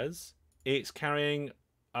 squares. It's carrying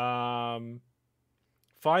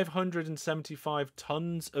 575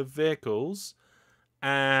 tons of vehicles,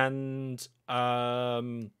 and I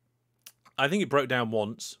think it broke down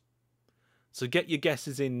once. So get your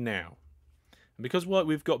guesses in now. And because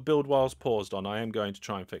we've got build whilst paused on, I am going to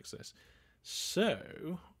try and fix this.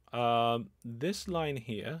 So, this line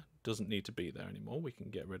here doesn't need to be there anymore. We can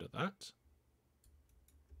get rid of that.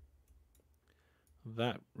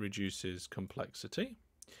 That reduces complexity.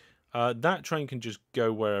 That train can just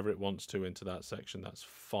go wherever it wants to into that section. That's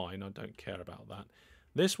fine. I don't care about that.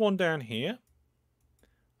 This one down here,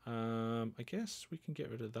 I guess we can get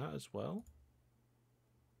rid of that as well.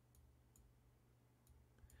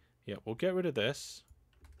 Yeah, we'll get rid of this.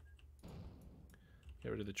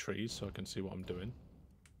 Get rid of the trees so I can see what I'm doing.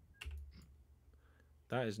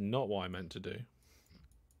 That is not what I meant to do.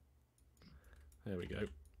 There we go.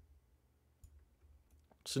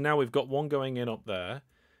 So now we've got one going in up there.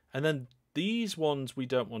 And then these ones we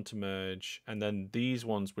don't want to merge. And then these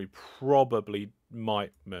ones we probably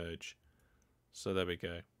might merge. So there we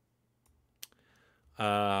go.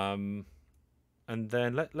 And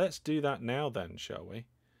then let's do that now then, shall we?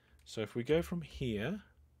 So if we go from here,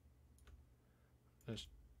 let's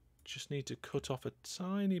just need to cut off a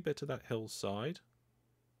tiny bit of that hillside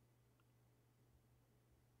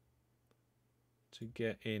to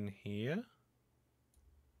get in here.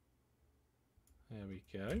 There we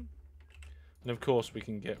go. And of course we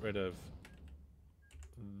can get rid of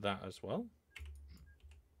that as well.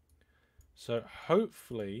 So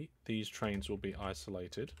hopefully these trains will be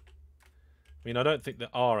isolated. I mean, I don't think there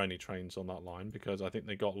are any trains on that line because I think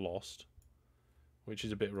they got lost, which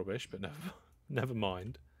is a bit rubbish, but never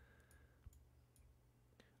mind.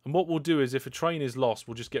 And what we'll do is if a train is lost,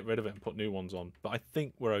 we'll just get rid of it and put new ones on. But I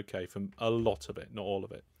think we're okay for a lot of it, not all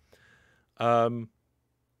of it.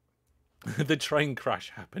 The train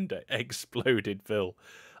crash happened. It exploded, Phil.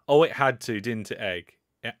 Oh, it had to, didn't it, Egg?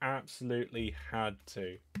 It absolutely had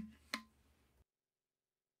to.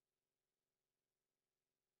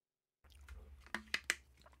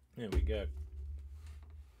 There we go.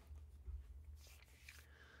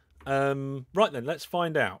 Right then, let's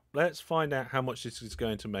find out. Let's find out how much this is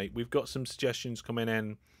going to make. We've got some suggestions coming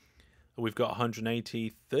in. We've got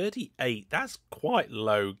 180, 38. That's quite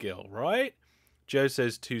low, Gil, right? Joe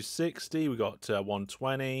says 260. We got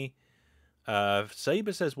 120.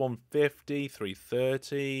 Saber says 150,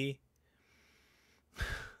 330.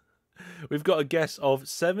 We've got a guess of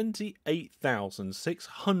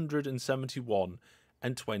 78,671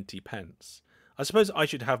 and 20 pence. I suppose I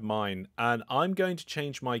should have mine, and I'm going to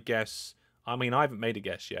change my guess. I mean, I haven't made a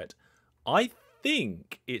guess yet. I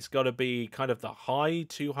think it's got to be kind of the high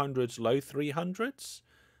 200s, low 300s.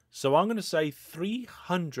 So I'm going to say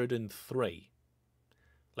 303.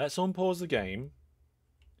 Let's unpause the game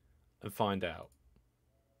and find out.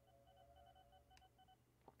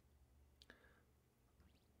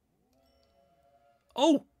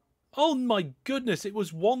 Oh my goodness, it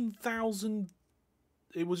was 1,000.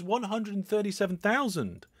 It was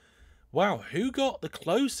 137,000. Wow, who got the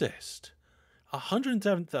closest?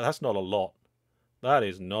 107. That's not a lot. That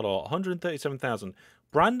is not a lot. 137,000.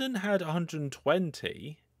 Brandon had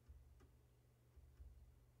 120.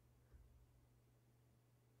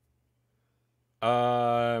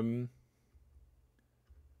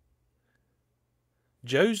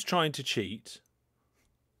 Joe's trying to cheat.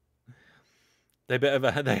 They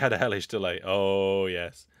had a hellish delay. Oh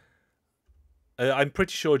yes. I'm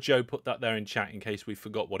pretty sure Joe put that there in chat in case we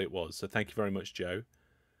forgot what it was. So thank you very much, Joe.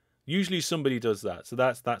 Usually somebody does that, so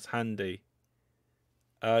that's handy.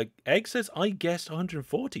 Egg says I guessed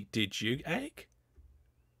 140. Did you, Egg?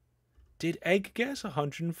 Did Egg guess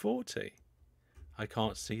 140? I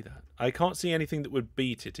can't see that. I can't see anything that would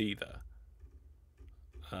beat it either.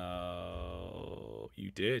 You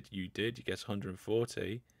did. You guessed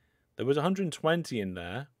 140. There was 120 in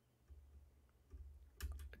there.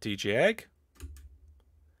 DJ Egg?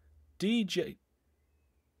 DJ.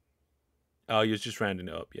 Oh, you're just rounding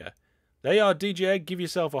it up, yeah. They are DJ Egg. Give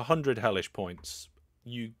yourself 100 hellish points.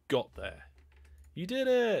 You got there. You did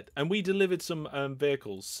it. And we delivered some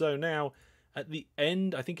vehicles. So now, at the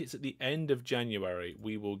end, I think it's at the end of January,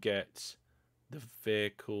 we will get the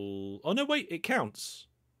vehicle. Oh, no, wait, it counts.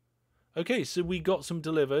 Okay, so we got some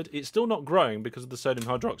delivered. It's still not growing because of the sodium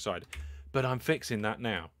hydroxide, but I'm fixing that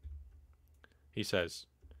now, he says.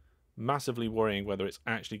 Massively worrying whether it's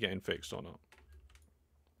actually getting fixed or not.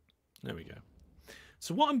 There we go.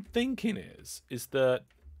 So what I'm thinking is that,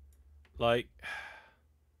 like,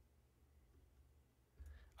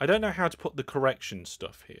 I don't know how to put the correction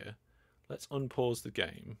stuff here. Let's unpause the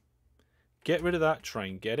game. Get rid of that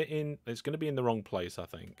train. Get it in. It's going to be in the wrong place, I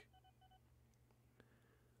think.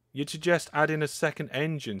 You'd suggest adding a second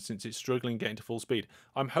engine since it's struggling getting to full speed.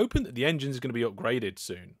 I'm hoping that the engine is going to be upgraded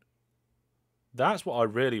soon. That's what I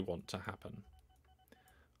really want to happen.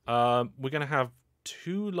 We're going to have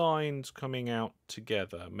two lines coming out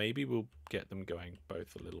together. Maybe we'll get them going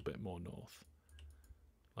both a little bit more north.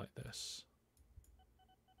 Like this.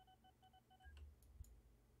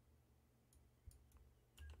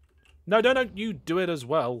 No, don't you do it as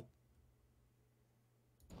well.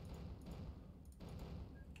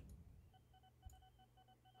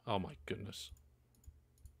 Oh my goodness.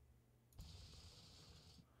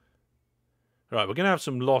 Right, we're going to have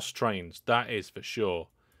some lost trains. That is for sure.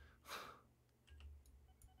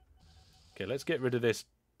 Okay, let's get rid of this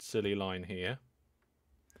silly line here.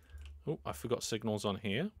 Oh, I forgot signals on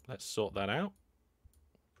here. Let's sort that out.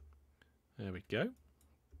 There we go.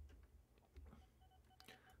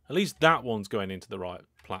 At least that one's going into the right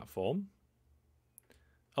platform.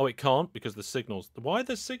 Oh, it can't because the signals... Why are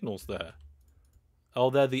the signals there? Oh,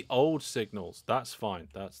 they're the old signals. That's fine.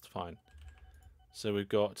 That's fine. So we've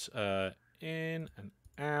got in and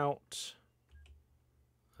out.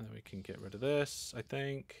 And then we can get rid of this, I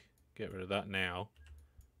think. Get rid of that now.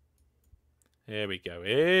 Here we go.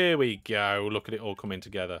 Here we go. Look at it all coming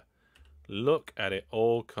together. Look at it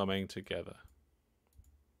all coming together.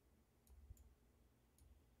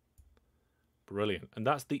 Brilliant. And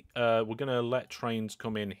that's the... we're going to let trains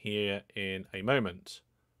come in here in a moment.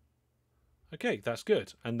 Okay, that's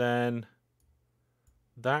good. And then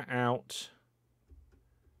that out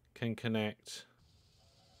can connect.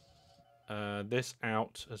 This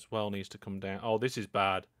out as well needs to come down. Oh, this is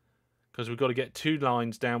bad. Because we've got to get two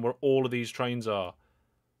lines down where all of these trains are.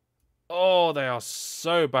 Oh, they are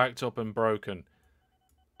so backed up and broken.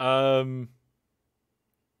 Okay,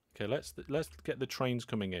 let's get the trains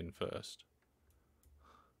coming in first.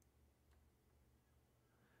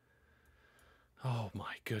 Oh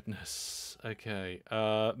my goodness. Okay.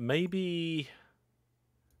 Maybe...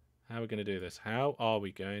 How are we going to do this? How are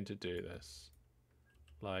we going to do this?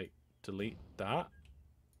 Like, delete that.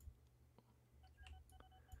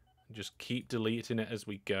 Just keep deleting it as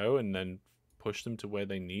we go and then push them to where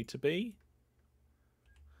they need to be.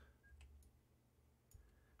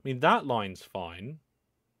 I mean, that line's fine.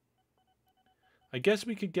 I guess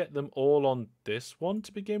we could get them all on this one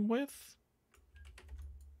to begin with.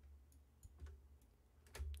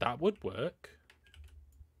 That would work.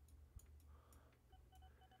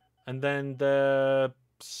 And then the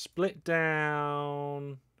split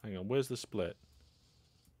down... Hang on, where's the split?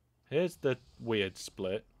 Here's the weird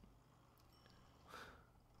split.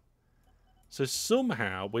 So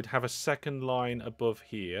somehow we'd have a second line above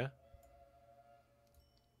here.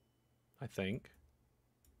 I think.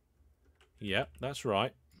 Yep, that's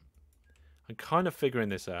right. I'm kind of figuring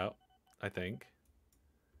this out, I think.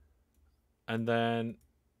 And then...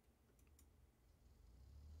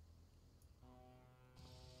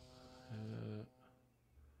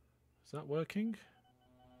 is that working?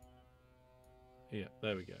 Yeah,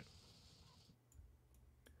 there we go.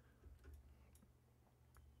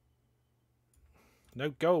 No,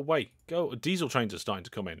 go away. Go. Diesel trains are starting to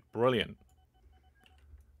come in. Brilliant.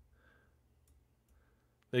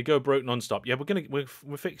 They go broke non-stop. Yeah,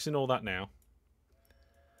 we're fixing all that now.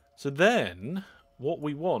 So then what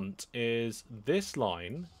we want is this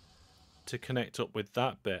line to connect up with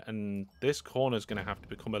that bit, and this corner is going to have to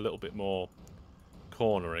become a little bit more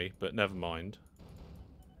cornery, but never mind.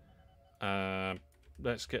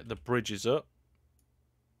 Let's get the bridges up.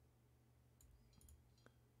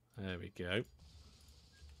 There we go.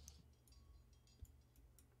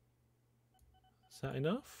 Is that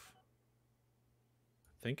enough?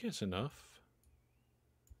 I think it's enough.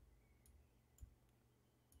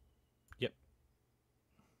 Yep.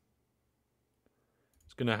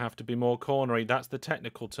 It's going to have to be more cornery. That's the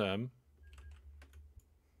technical term.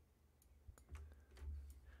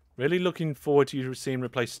 Really looking forward to seeing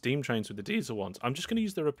replace steam trains with the diesel ones. I'm just going to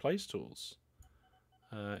use the replace tools.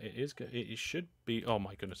 It should be... Oh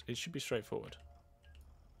my goodness. It should be straightforward.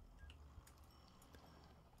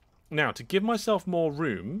 Now, to give myself more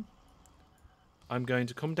room, I'm going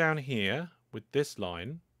to come down here with this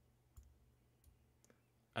line.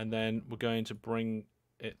 And then we're going to bring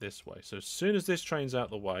it this way. So as soon as this train's out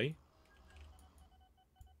the way,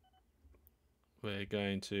 we're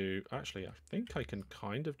going to... Actually, I think I can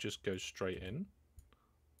kind of just go straight in.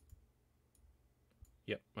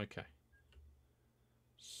 Yep, okay.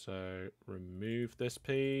 So remove this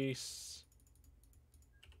piece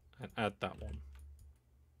and add that one.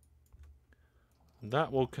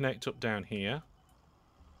 That will connect up down here.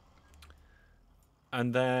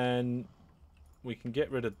 And then we can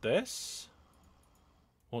get rid of this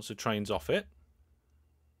once the train's off it.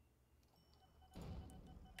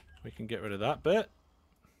 We can get rid of that bit.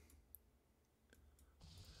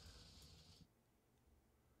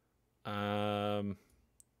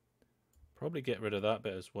 Probably get rid of that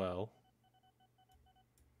bit as well.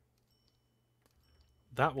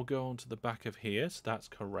 That will go onto the back of here, so that's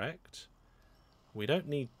correct. We don't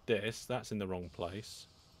need this. That's in the wrong place.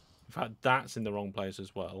 In fact, that's in the wrong place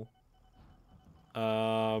as well.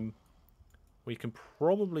 We can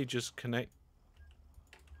probably just connect...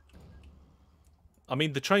 I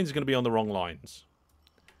mean, the trains are going to be on the wrong lines,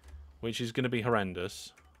 which is going to be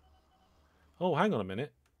horrendous. Oh, hang on a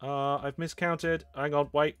minute. I've miscounted. Hang on.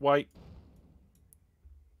 Wait.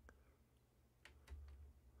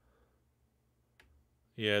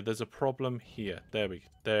 Yeah, there's a problem here. There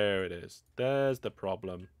it is. There's the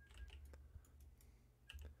problem.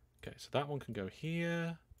 Okay, so that one can go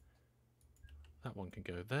here. That one can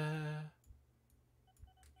go there.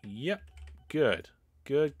 Yep. Good.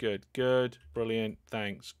 Good. Brilliant.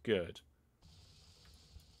 Thanks. Good.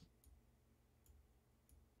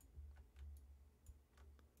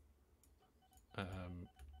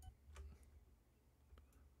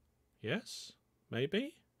 Yes?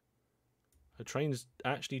 Maybe? A train's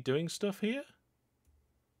actually doing stuff here?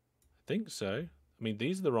 I think so. I mean,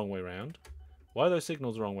 these are the wrong way around. Why are those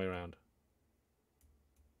signals the wrong way around?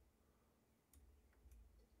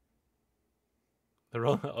 They're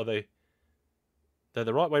wrong. Are they? They're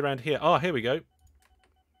the right way around here. Oh, here we go.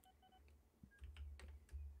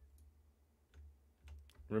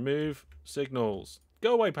 Remove signals.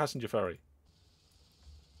 Go away, passenger ferry.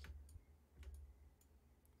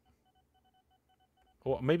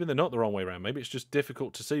 Or maybe they're not the wrong way around. Maybe it's just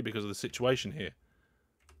difficult to see because of the situation here.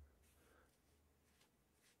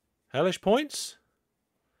 Hellish points?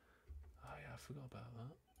 Oh yeah, I forgot about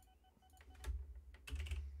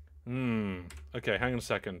that. Okay, hang on a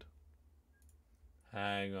second.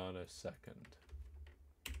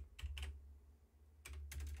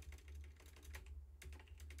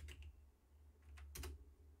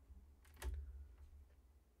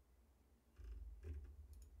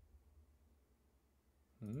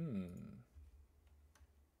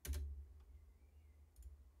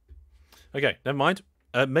 Okay, never mind.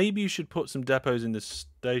 Maybe you should put some depots in the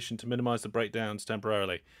station to minimize the breakdowns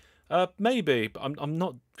temporarily. Maybe, but I'm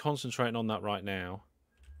not concentrating on that right now.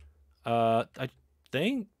 I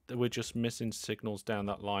think that we're just missing signals down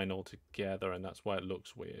that line altogether, and that's why it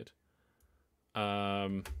looks weird.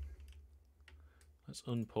 Let's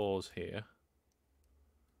unpause here.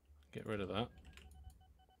 Get rid of that.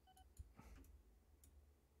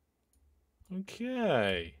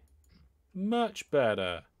 Okay. Much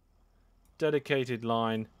better. Dedicated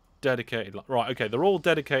line. Dedicated line. Right, okay, they're all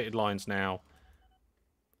dedicated lines now.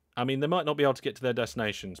 I mean, they might not be able to get to their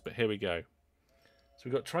destinations, but here we go. So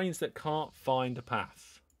we've got trains that can't find a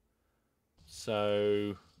path.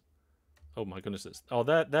 So... Oh my goodness.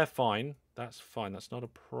 They're fine. That's fine. That's not a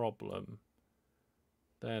problem.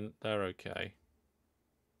 Then they're okay.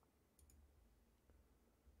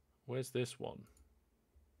 Where's this one?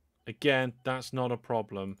 Again, that's not a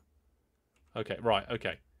problem. Okay, right,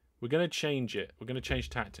 okay. We're going to change it. We're going to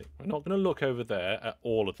change tactic. We're not going to look over there at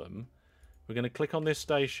all of them. We're going to click on this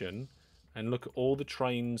station and look at all the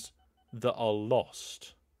trains that are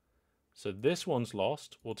lost. So this one's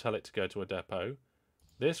lost. We'll tell it to go to a depot.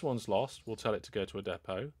 This one's lost. We'll tell it to go to a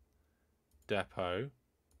depot. Depot.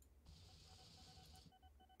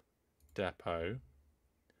 Depot.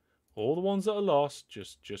 All the ones that are lost,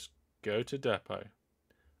 just go to depot.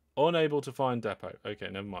 Unable to find depot. Okay,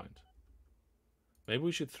 never mind. Maybe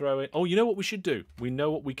we should throw in... Oh, you know what we should do? We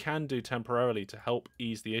know what we can do temporarily to help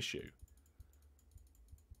ease the issue.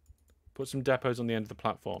 Put some depots on the end of the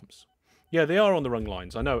platforms. Yeah, they are on the wrong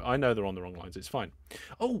lines. I know they're on the wrong lines. It's fine.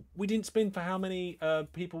 Oh, we didn't spin for how many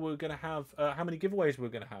people we were going to have, how many giveaways we were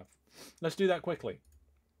going to have. Let's do that quickly.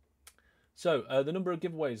 So, the number of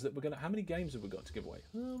giveaways that we're going to... How many games have we got to give away?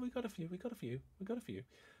 Oh, we got a few.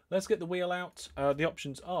 Let's get the wheel out. The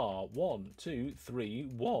options are 1, 2, 3,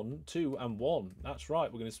 1, 2, and 1. That's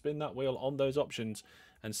right. We're going to spin that wheel on those options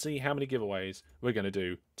and see how many giveaways we're going to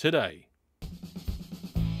do today.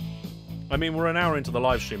 I mean, we're an hour into the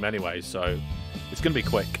live stream anyway, so it's going to be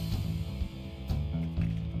quick.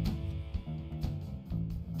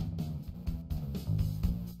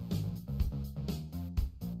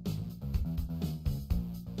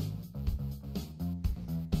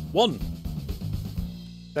 One.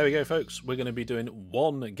 There we go, folks. We're going to be doing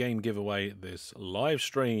one game giveaway this live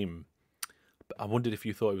stream. I wondered if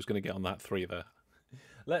you thought it was going to get on that 3 there.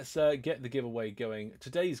 Let's get the giveaway going.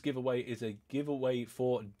 Today's giveaway is a giveaway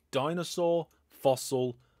for Dinosaur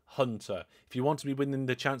Fossil Hunter. If you want to be winning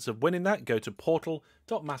the chance of winning that, go to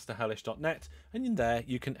portal.masterhellish.net and in there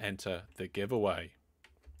you can enter the giveaway.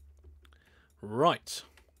 Right.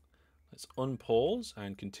 Let's unpause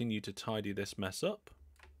and continue to tidy this mess up.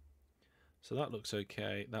 So that looks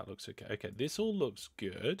okay. That looks okay. Okay, this all looks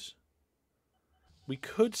good. We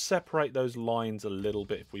could separate those lines a little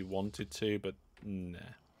bit if we wanted to, but nah.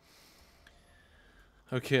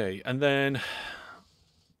 Okay, and then...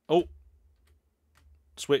 Oh!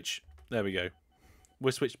 Switch. There we go.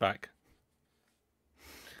 We're switched back.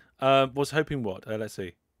 Was hoping what? Let's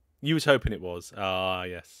see. You was hoping it was. Ah,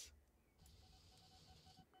 yes.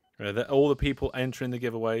 All the people entering the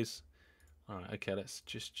giveaways. Alright, okay, let's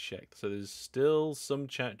just check. So there's still some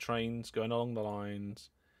trains going along the lines.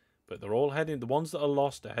 But they're all heading... The ones that are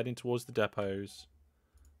lost are heading towards the depots.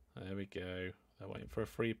 There we go. They're waiting for a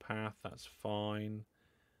free path. That's fine.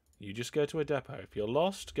 You just go to a depot. If you're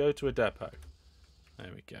lost, go to a depot.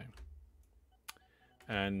 There we go.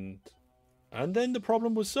 And then the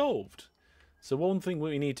problem was solved. So one thing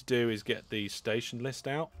we need to do is get the station list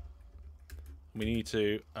out. We need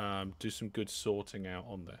to do some good sorting out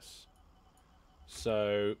on this.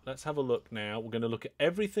 So let's have a look now. We're going to look at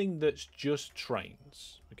everything that's just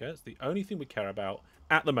trains. Okay, that's the only thing we care about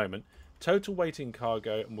at the moment. Total weight in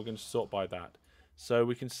cargo, and we're going to sort by that. So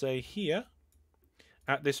we can say here,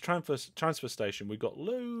 at this transfer station, we've got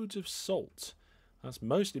loads of salt. That's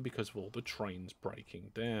mostly because of all the trains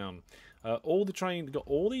breaking down. All the trains got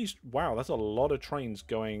all these. Wow, that's a lot of trains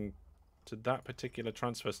going to that particular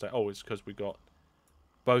transfer station. Oh, it's because we got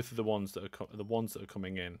both of the ones that are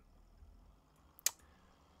coming in.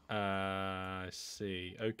 I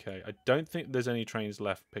see. Okay, I don't think there's any trains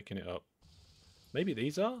left picking it up. Maybe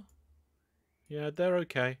these are. Yeah, they're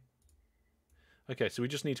okay. Okay, so we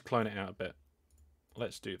just need to clone it out a bit.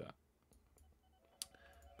 Let's do that.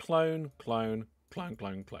 Clone, clone, clone,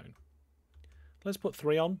 clone, clone. Let's put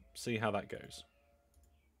 3 on, see how that goes.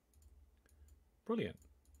 Brilliant.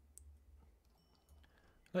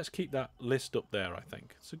 Let's keep that list up there, I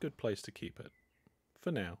think. It's a good place to keep it.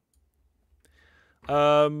 For now.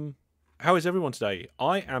 How is everyone today?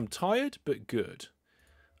 I am tired, but good.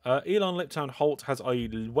 Elon Liptown Holt has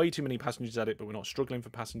way too many passengers at it, but we're not struggling for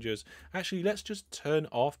passengers. Actually, let's just turn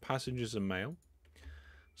off passengers and mail.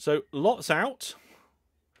 So, lots out.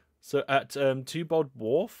 So, at Two-Bod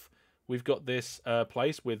Wharf, we've got this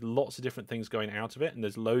place with lots of different things going out of it, and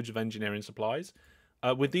there's loads of engineering supplies.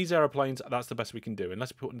 With these aeroplanes, that's the best we can do.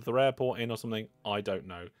 Unless we put another airport in or something, I don't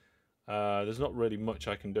know. There's not really much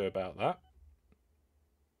I can do about that.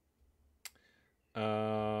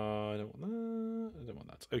 I don't want that. I don't want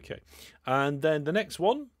that. Okay. And then the next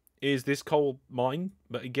one is this coal mine.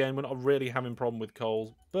 But again, we're not really having a problem with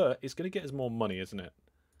coal. But it's going to get us more money, isn't it?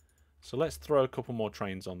 So let's throw a couple more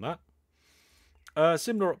trains on that.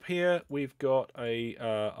 Similar up here, we've got a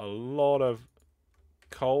lot of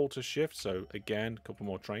coal to shift. So again, a couple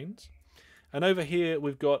more trains. And over here,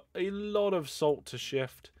 we've got a lot of salt to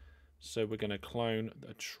shift. So we're going to clone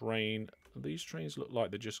a train. These trains look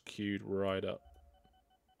like they're just queued right up.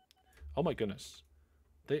 Oh my goodness.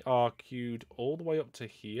 They are queued all the way up to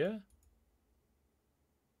here.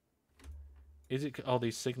 Is it... Oh,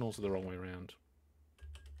 these signals are the wrong way around.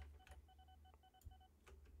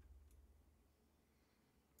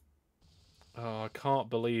 Oh, I can't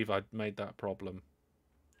believe I made that problem.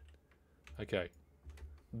 Okay.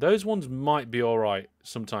 Those ones might be alright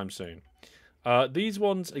sometime soon. These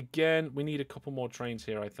ones, again, we need a couple more trains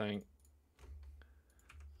here, I think.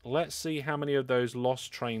 Let's see how many of those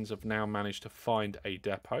lost trains have now managed to find a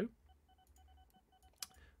depot.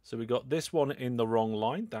 So we got this one in the wrong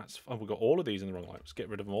line. Oh, we've got all of these in the wrong line. Let's get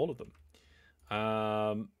rid of all of them.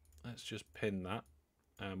 Let's just pin that.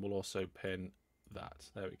 And we'll also pin that.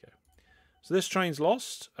 There we go. So this train's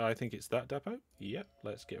lost. I think it's that depot. Yep,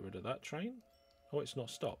 let's get rid of that train. Oh, it's not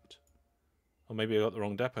stopped. Or maybe I got the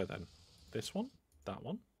wrong depot then. This one, that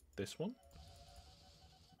one, this one.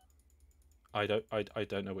 I don't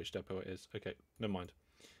know which depot it is. Okay, never mind.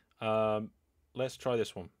 Let's try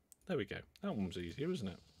this one. There we go. That one was easier, isn't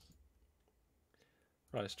it?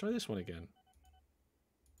 Right, let's try this one again.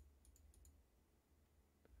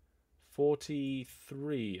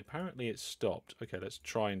 43. Apparently it's stopped. Okay, let's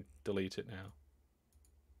try and delete it now.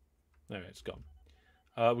 There, it's gone.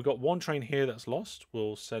 We've got one train here that's lost.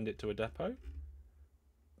 We'll send it to a depot.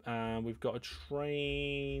 And we've got a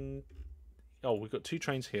train... Oh, we've got 2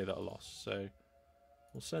 trains here that are lost. So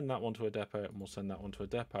we'll send that one to a depot and we'll send that one to a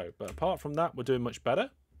depot. But apart from that, we're doing much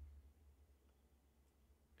better.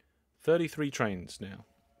 33 trains now.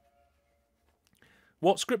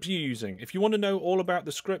 What scripts are you using? If you want to know all about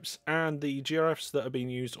the scripts and the GRFs that are being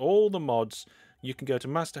used, all the mods, you can go to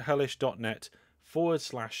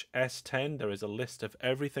masterhellish.net/S10. There is a list of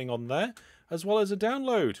everything on there, as well as a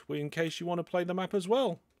download in case you want to play the map as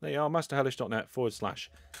well. They are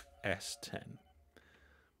masterhellish.net/S10.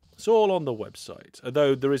 It's all on the website,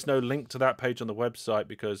 although there is no link to that page on the website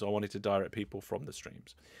because I wanted to direct people from the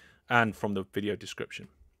streams and from the video description.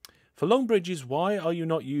 For long bridges, why are you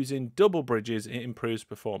not using double bridges? It improves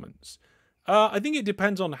performance. I think it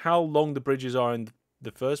depends on how long the bridges are in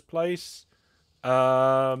the first place.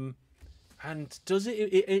 And does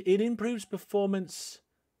it improves performance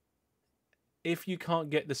if you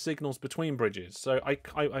can't get the signals between bridges? So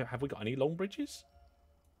have we got any long bridges?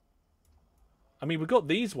 I mean, we've got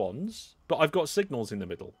these ones, but I've got signals in the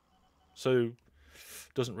middle. So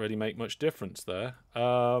doesn't really make much difference there.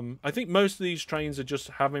 I think most of these trains are just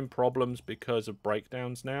having problems because of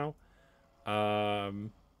breakdowns now.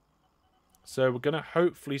 So we're going to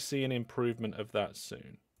hopefully see an improvement of that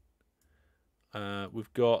soon.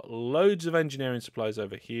 We've got loads of engineering supplies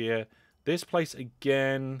over here. This place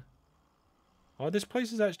again. Oh, this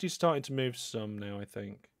place is actually starting to move some now, I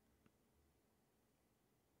think.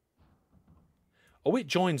 Oh, it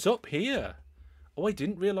joins up here. Oh, I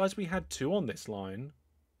didn't realise we had two on this line.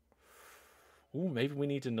 Oh, maybe we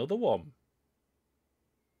need another one.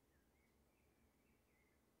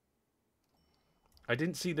 I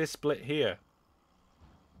didn't see this split here.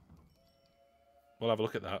 We'll have a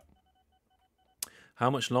look at that.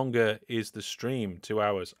 How much longer is the stream? 2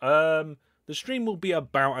 hours. The stream will be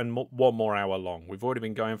about 1 more hour long. We've already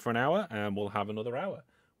been going for an hour, and we'll have another hour.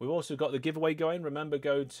 We've also got the giveaway going. Remember,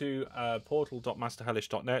 go to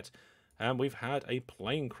portal.masterhellish.net, and we've had a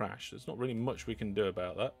plane crash. There's not really much we can do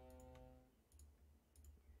about that.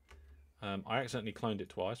 I accidentally cloned it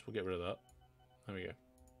twice. We'll get rid of that. There we go.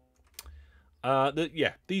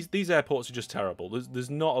 Yeah, these airports are just terrible. There's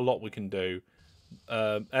not a lot we can do.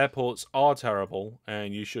 Airports are terrible,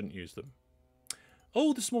 and you shouldn't use them.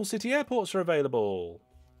 Oh, the small city airports are available.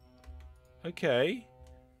 Okay.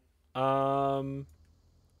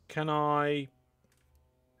 Can I...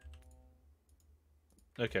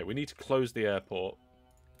 Okay, we need to close the airport.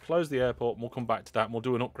 Close the airport, and we'll come back to that, and we'll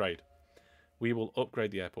do an upgrade. We will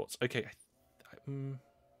upgrade the airports. Okay.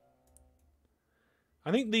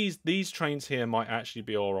 I think these trains here might actually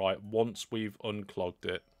be alright once we've unclogged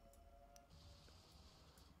it.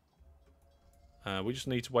 We just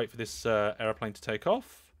need to wait for this aeroplane to take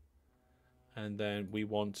off. And then we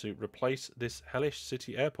want to replace this hellish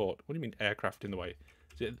city airport. What do you mean aircraft in the way?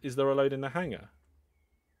 Is there a load in the hangar?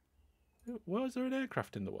 Why is there an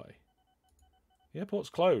aircraft in the way? The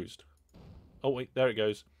airport's closed. Oh, wait, there it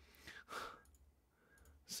goes.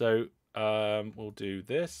 So, we'll do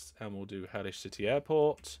this, and we'll do hellish city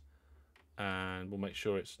airport. And we'll make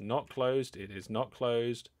sure it's not closed. It is not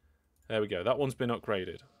closed. There we go. That one's been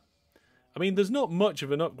upgraded. I mean, there's not much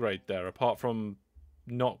of an upgrade there, apart from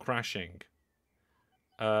not crashing.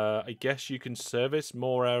 I guess you can service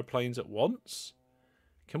more airplanes at once.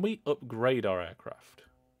 Can we upgrade our aircraft?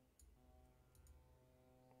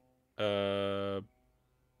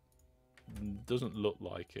 Doesn't look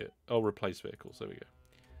like it. Oh, replace vehicles. There we go.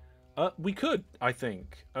 We could, I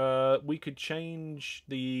think. We could change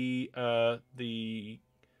the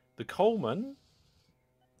Coleman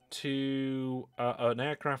to an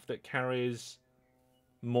aircraft that carries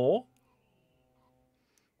more.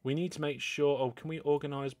 We need to make sure... Oh, can we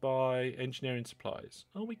organise by engineering supplies?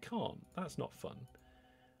 Oh, we can't. That's not fun.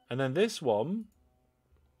 And then this one...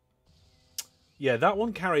 Yeah, that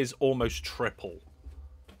one carries almost triple.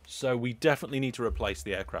 So we definitely need to replace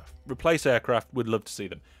the aircraft. Replace aircraft, we'd love to see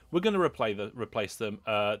them. We're going to replace them.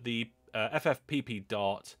 The FFPP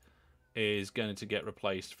Dart is going to get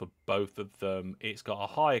replaced for both of them. It's got a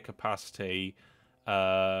higher capacity.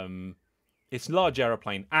 It's a large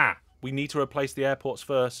aeroplane. We need to replace the airports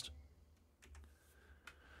first.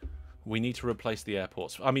 We need to replace the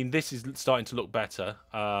airports. I mean, this is starting to look better.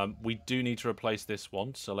 We do need to replace this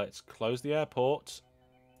one. So let's close the airport.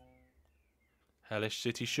 Hellish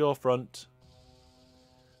City Shorefront.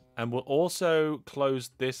 And we'll also close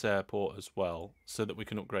this airport as well so that we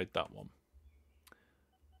can upgrade that one.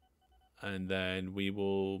 And then we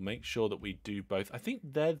will make sure that we do both. I think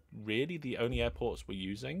they're really the only airports we're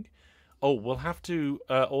using. Oh, we'll have to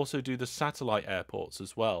also do the satellite airports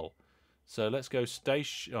as well. So let's go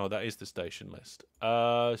station... Oh, that is the station list.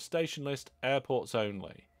 Station list, airports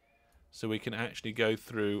only. So we can actually go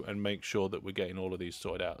through and make sure that we're getting all of these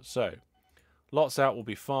sorted out. So, lots out will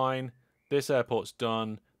be fine. This airport's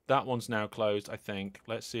done. That one's now closed, I think.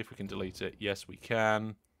 Let's see if we can delete it. Yes, we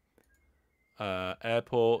can.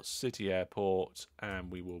 Airport, city airport,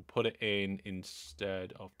 and we will put it in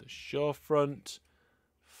instead of the shorefront.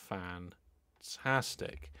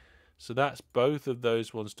 Fantastic. So that's both of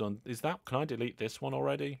those ones done. Is that... Can I delete this one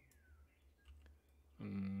already?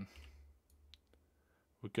 We're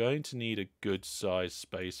going to need a good size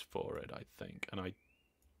space for it, I think. And I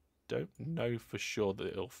don't know for sure that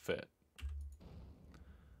it'll fit.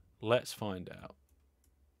 Let's find out.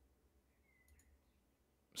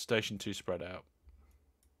 Station 2 spread out.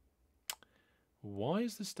 Why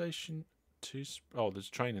is the station 2... Oh, there's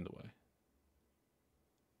a train in the way.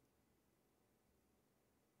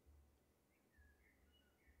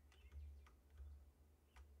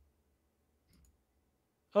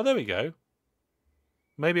 Oh, there we go.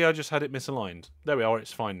 Maybe I just had it misaligned. There we are,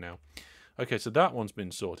 it's fine now. Okay, so that one's been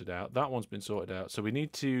sorted out. That one's been sorted out. So we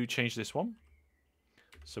need to change this one.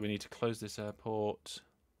 So we need to close this airport.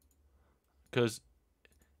 Because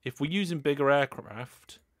if we're using bigger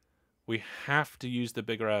aircraft, we have to use the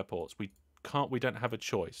bigger airports. We don't have a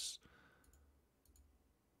choice.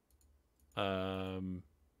 There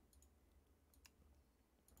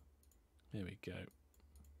we go.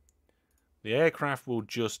 The aircraft will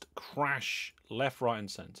just crash left, right, and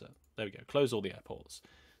center. There we go. Close all the airports.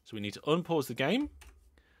 So we need to unpause the game.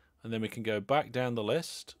 And then we can go back down the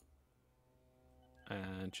list.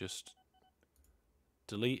 And just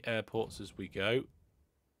delete airports as we go.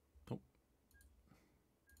 Oh.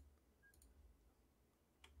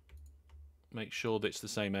 Make sure that it's the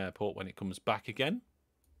same airport when it comes back again.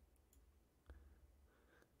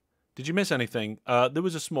 Did you miss anything? There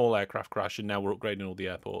was a small aircraft crash and now we're upgrading all the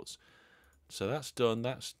airports. So that's done,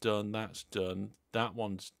 that's done, that's done. That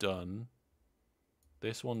one's done.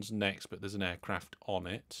 This one's next, but there's an aircraft on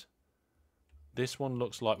it. This one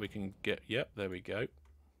looks like we can get... Yep, there we go.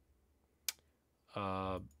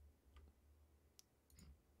 There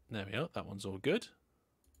we are. That one's all good.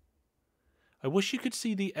 I wish you could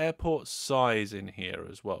see the airport size in here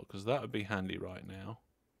as well, because that would be handy right now.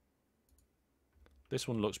 This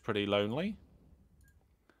one looks pretty lonely.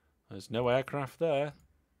 There's no aircraft there.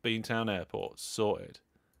 Beantown Airport, sorted.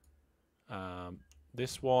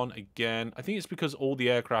 This one, again, I think it's because all the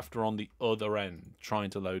aircraft are on the other end trying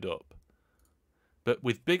to load up. But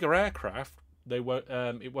with bigger aircraft, they won't.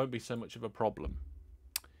 It won't be so much of a problem.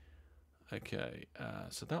 Okay,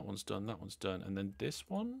 so that one's done, and then this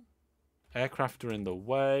one, aircraft are in the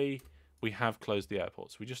way. We have closed the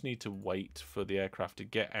airports. We just need to wait for the aircraft to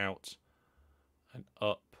get out and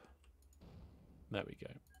up. There we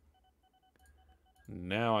go.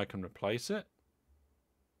 Now I can replace it.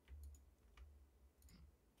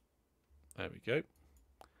 There we go.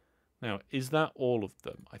 Now, is that all of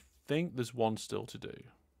them? I think there's one still to do.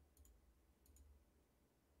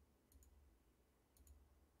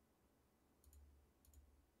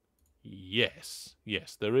 Yes.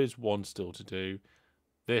 Yes, there is one still to do.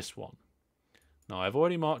 This one. Now, I've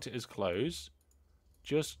already marked it as closed.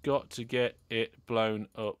 Just got to get it blown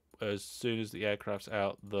up as soon as the aircraft's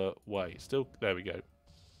out the way. Still, there we go.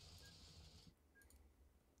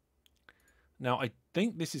 Now, I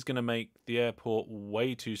think this is going to make the airport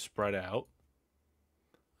way too spread out.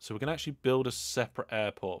 So we're going to actually build a separate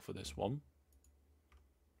airport for this one.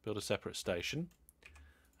 Build a separate station.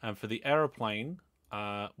 And for the aeroplane,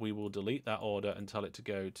 we will delete that order and tell it to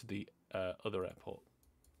go to the other airport.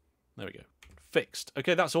 There we go. Fixed.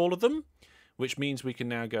 Okay, that's all of them. Which means we can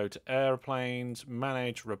now go to airplanes,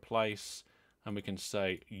 manage, replace. And we can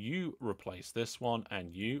say, you replace this one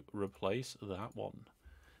and you replace that one.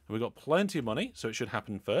 We've got plenty of money, so it should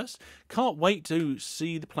happen first. Can't wait to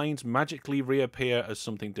see the planes magically reappear as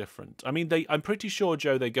something different. I mean, I'm pretty sure,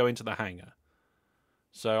 Joe, they go into the hangar.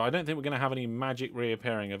 So I don't think we're going to have any magic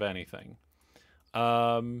reappearing of anything.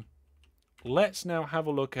 Let's now have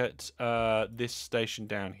a look at this station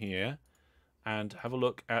down here and have a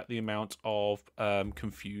look at the amount of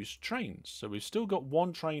confused trains. So we've still got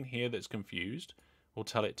one train here that's confused. We'll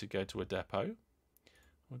tell it to go to a depot.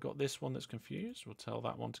 We've got this one that's confused. We'll tell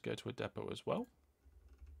that one to go to a depot as well.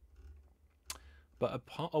 But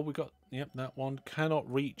apart, oh, we got, yep, that one cannot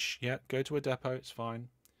reach. Yep, go to a depot. It's fine.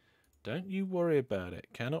 Don't you worry about it.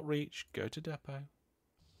 Cannot reach. Go to depot.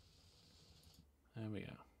 There we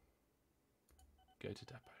are. Go to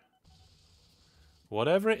depot.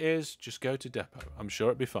 Whatever it is, just go to depot. I'm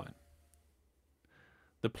sure it'll be fine.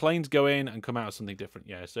 The planes go in and come out as something different.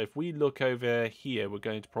 Yeah, so if we look over here, we're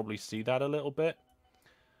going to probably see that a little bit.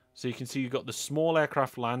 So you can see you've got the small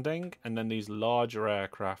aircraft landing and then these larger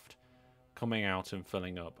aircraft coming out and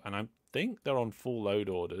filling up. And I think they're on full load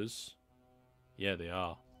orders. Yeah, they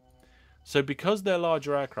are. So because they're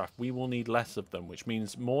larger aircraft, we will need less of them, which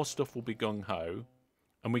means more stuff will be gung-ho.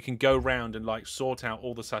 And we can go round and like sort out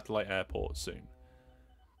all the satellite airports soon.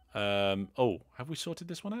 Oh, have we sorted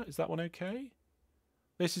this one out? Is that one okay?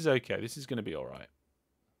 This is okay. This is going to be all right.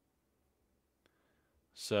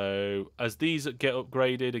 So as these get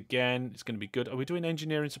upgraded again, it's going to be good. Are we doing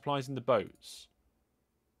engineering supplies in the boats?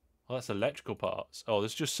 Oh, that's electrical parts. Oh,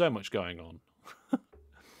 there's just so much going on.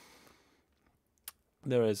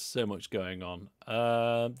 There is so much going on.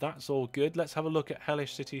 That's all good. Let's have a look at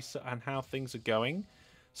Hellish City and how things are going.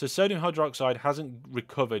 So sodium hydroxide hasn't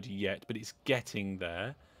recovered yet, but it's getting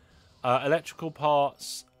there. Electrical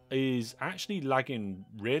parts is actually lagging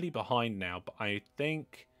really behind now, but I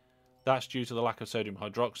think that's due to the lack of sodium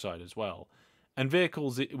hydroxide as well. And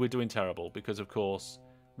vehicles, we're doing terrible because, of course,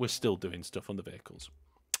 we're still doing stuff on the vehicles.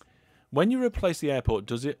 When you replace the airport,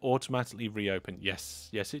 does it automatically reopen? Yes,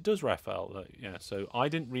 yes, it does, Raphael. Yeah, so I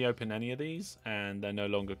didn't reopen any of these, and they're no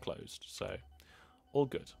longer closed. So, all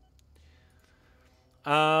good.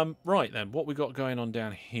 Right then, what we got going on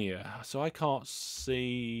down here? So I can't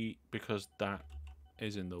see because that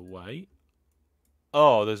is in the way.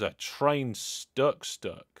 Oh, there's a train stuck.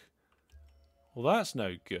 Well, that's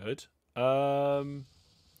no good.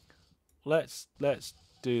 Let's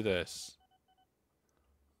do this.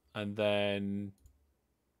 And then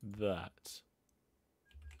that.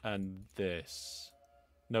 And this.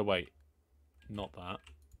 No, wait. Not that.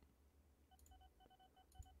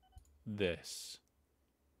 This.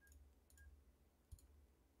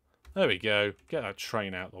 There we go. Get that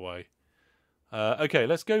train out of the way. Okay,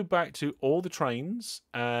 let's go back to all the trains.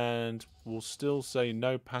 And we'll still say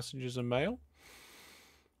no passengers and mail.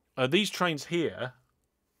 These trains here...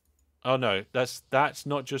 Oh no, that's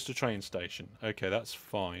not just a train station. Okay, that's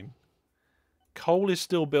fine. Coal is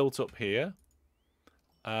still built up here.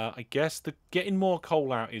 I guess getting more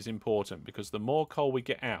coal out is important because the more coal we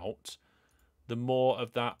get out, the more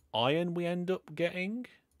of that iron we end up getting.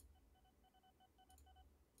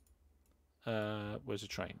 Where's a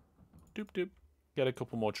train? Doop doop. Get a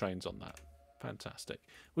couple more trains on that. Fantastic.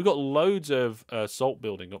 We've got loads of salt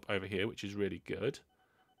building up over here, which is really good.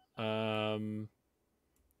 I'm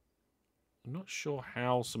not sure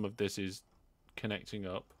how some of this is connecting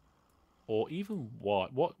up, or even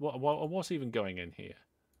what's even going in here.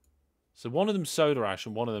 So one of them's soda ash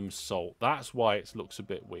and one of them's salt. That's why it looks a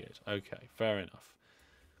bit weird. Okay, fair enough.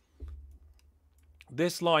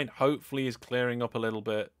 This line hopefully is clearing up a little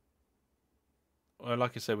bit. Well,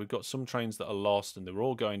 like I said, we've got some trains that are lost and they're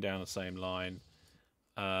all going down the same line.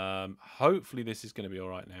 Hopefully this is going to be all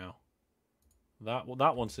right now. That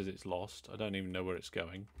one says it's lost. I don't even know where it's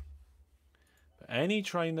going. Any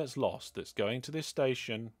train that's lost that's going to this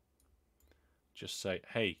station, just say,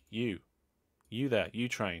 hey, you there, you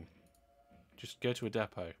train. Just go to a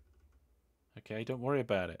depot. Okay, don't worry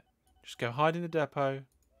about it. Just go hide in the depot.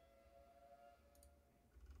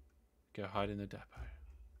 Go hide in the depot.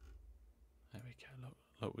 There we go.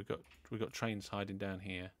 Look, we've got trains hiding down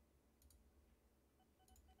here.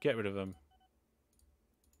 Get rid of them.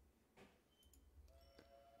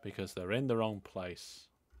 Because they're in the wrong place.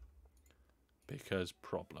 Because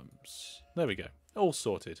problems. There we go. All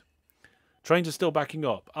sorted. Trains are still backing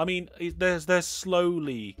up. I mean, they're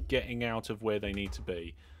slowly getting out of where they need to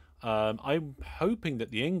be. I'm hoping that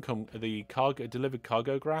the delivered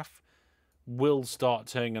cargo graph will start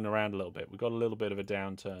turning around a little bit. We've got a little bit of a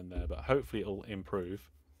downturn there, but hopefully it'll improve.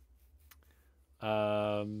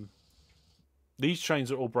 These trains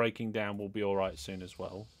are all breaking down. Will be all right soon as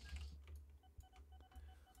well.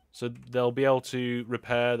 So they'll be able to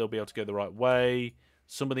repair, they'll be able to go the right way.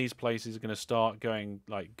 Some of these places are going to start going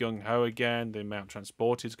like gung-ho again. The amount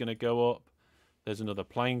transported is going to go up. There's another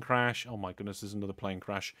plane crash. Oh my goodness, there's another plane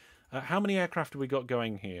crash. How many aircraft have we got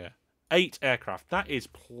going here? 8 aircraft. That is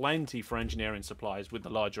plenty for engineering supplies with the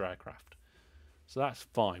larger aircraft. So that's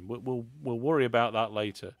fine. We'll worry about that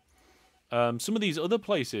later. Some of these other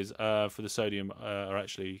places for the sodium are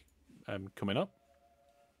actually coming up.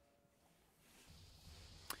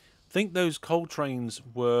 I think those coal trains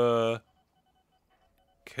were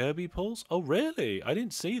Kirby pulls. Oh, really? I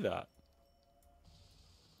didn't see that.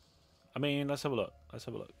 I mean, let's have a look. Let's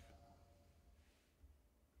have a look.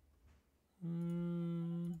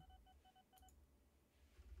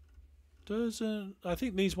 I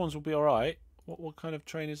think these ones will be all right. What kind of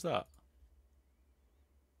train is that?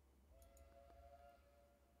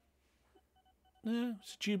 Yeah,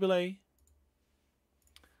 it's a Jubilee.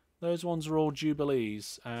 Those ones are all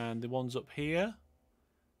Jubilees, and the ones up here,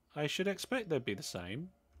 I should expect they'd be the same.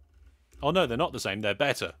 Oh no, they're not the same. They're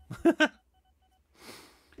better.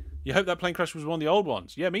 You hope that plane crash was one of the old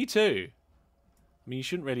ones. Yeah, me too. I mean, you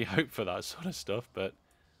shouldn't really hope for that sort of stuff, but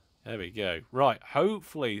there we go. Right,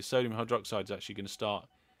 hopefully sodium hydroxide is actually going to start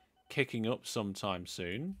kicking up sometime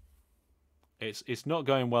soon. It's not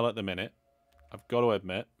going well at the minute, I've got to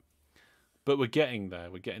admit. But we're getting there.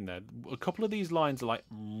 We're getting there. A couple of these lines are like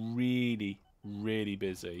really, really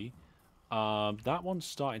busy. That one's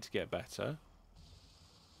starting to get better.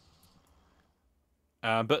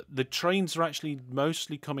 But the trains are actually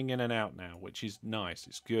mostly coming in and out now, which is nice.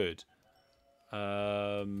 It's good.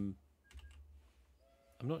 I'm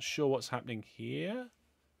not sure what's happening here.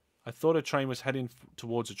 I thought a train was heading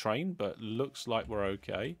towards a train, but looks like we're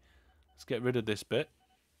okay. Let's get rid of this bit.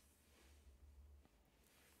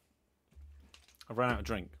 I ran out of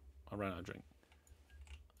drink.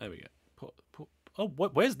 There we go. Oh,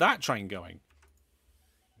 where's that train going?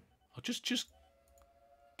 I'll just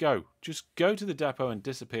go. Just go to the depot and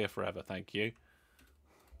disappear forever, thank you.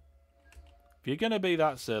 If you're going to be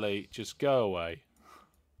that silly, just go away.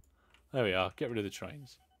 There we are. Get rid of the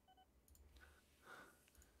trains.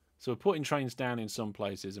 So we're putting trains down in some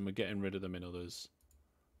places and we're getting rid of them in others.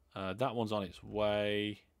 That one's on its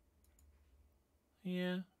way.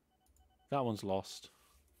 Yeah. That one's lost.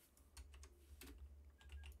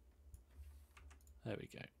 There we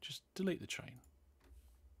go. Just delete the train.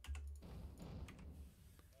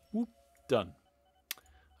 Whoop. Done.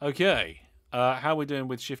 Okay. How are we doing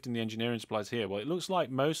with shifting the engineering supplies here? Well, it looks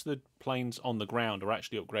like most of the planes on the ground are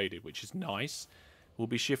actually upgraded, which is nice. We'll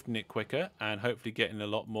be shifting it quicker and hopefully getting a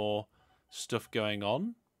lot more stuff going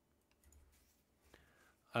on.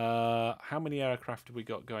 How many aircraft have we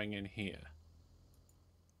got going in here?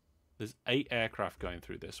 There's 8 aircraft going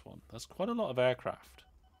through this one. That's quite a lot of aircraft.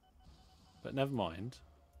 But never mind.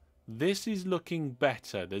 This is looking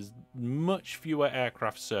better. There's much fewer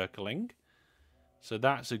aircraft circling. So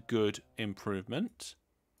that's a good improvement.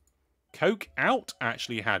 Coke Out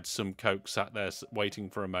actually had some Coke sat there waiting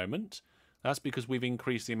for a moment. That's because we've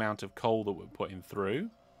increased the amount of coal that we're putting through.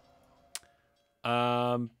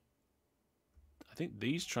 I think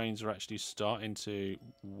these trains are actually starting to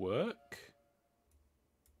work.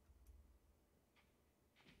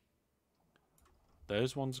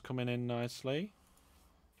 Those ones are coming in nicely.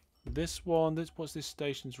 This one, what's this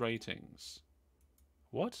station's ratings?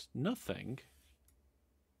 What? Nothing?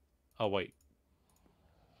 Oh, wait.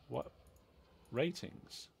 What?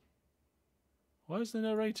 Ratings? Why is there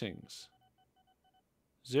no ratings?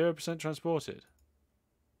 0% transported.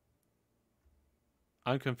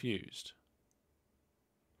 I'm confused.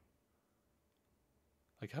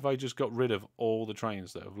 Like, have I just got rid of all the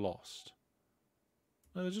trains that have lost?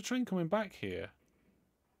 No, there's a train coming back here.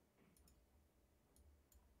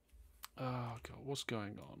 Oh, God, what's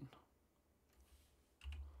going on?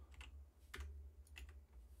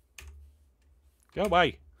 Go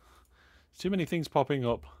away. Too many things popping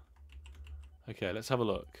up. Okay, let's have a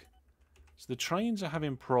look. So the trains are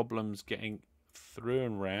having problems getting through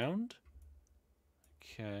and round.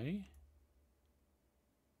 Okay.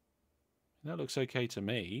 That looks okay to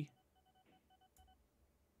me.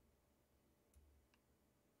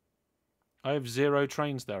 I have 0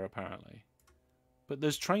 trains there, apparently. But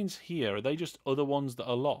there's trains here. Are they just other ones that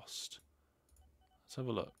are lost? Let's have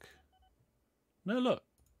a look. No, look.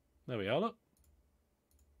 There we are, look.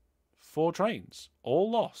 4 trains. All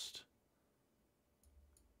lost.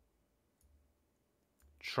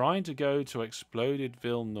 Trying to go to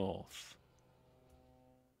Explodedville North.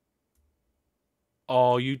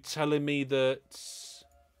 Oh, you telling me that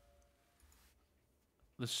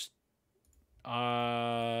the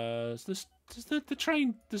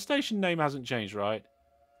station name hasn't changed, right?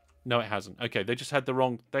 No, it hasn't. Okay, they just had the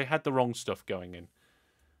wrong stuff going in.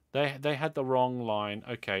 They had the wrong line.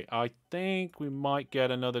 Okay, I think we might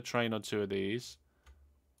get another train or 2 of these.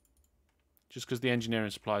 Just because the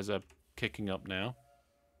engineering supplies are kicking up now.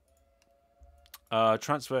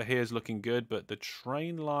 Transfer here is looking good, but the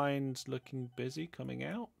train line's looking busy coming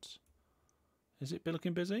out. Is it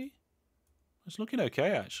looking busy? It's looking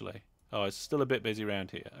okay, actually. Oh, it's still a bit busy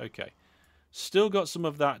around here. Okay. Still got some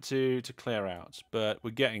of that to clear out, but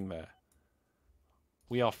we're getting there.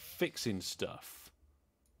 We are fixing stuff.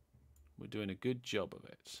 We're doing a good job of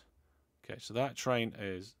it. Okay, so that train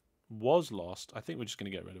was lost. I think we're just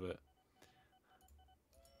going to get rid of it.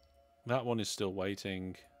 That one is still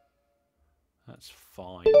waiting. That's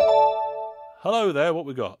fine. Hello there, what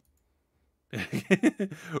we got?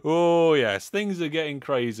 Oh, yes, things are getting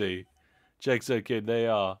crazy. Jigsaw Kid, they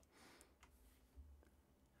are.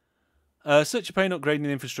 Such a pain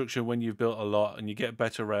upgrading infrastructure when you've built a lot and you get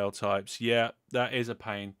better rail types. Yeah, that is a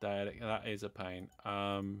pain. That is a pain.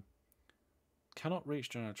 Cannot reach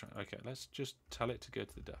during train. Okay, let's just tell it to go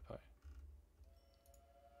to the depot.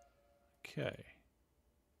 Okay.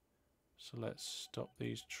 So let's stop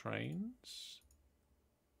these trains.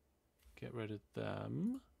 Get rid of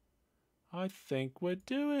them. I think we're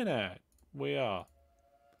doing it. We are.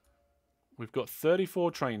 We've got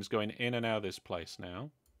 34 trains going in and out of this place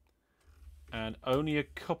now. And only a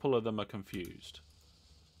couple of them are confused.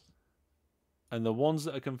 And the ones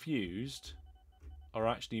that are confused are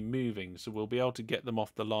actually moving. So we'll be able to get them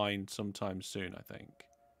off the line sometime soon, I think.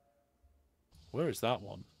 Where is that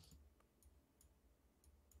one?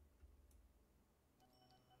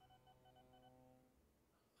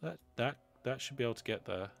 That should be able to get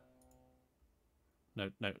there. No.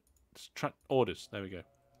 Orders. There we go.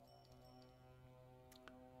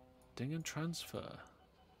 Ding and transfer.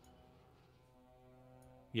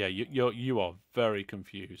 Yeah, you are very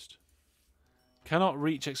confused. Cannot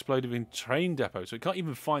reach exploding train depot, so it can't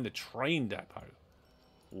even find the train depot.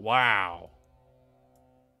 Wow.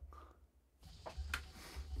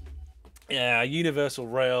 Yeah, Universal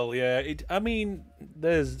Rail. Yeah, I mean,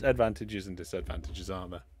 there's advantages and disadvantages,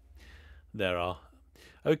 aren't there? There are.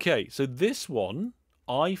 Okay, so this one,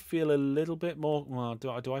 I feel a little bit more. Well,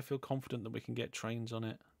 do I feel confident that we can get trains on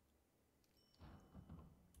it?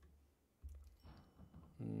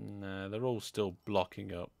 No, they're all still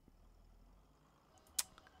blocking up.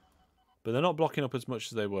 But they're not blocking up as much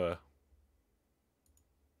as they were.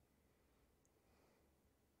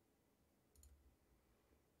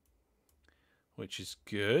 Which is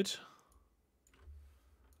good.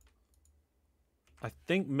 I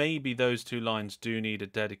think maybe those two lines do need a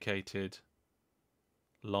dedicated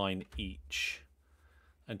line each.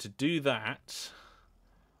 And to do that,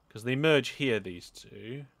 because they merge here, these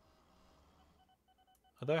two.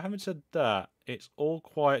 Although I haven't said that, it's all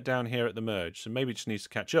quiet down here at the merge, so maybe it just needs to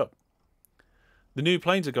catch up. The new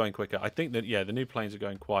planes are going quicker. I think that, yeah, the new planes are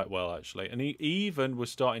going quite well, actually. And even we're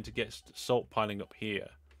starting to get salt piling up here,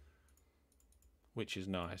 which is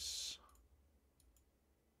nice.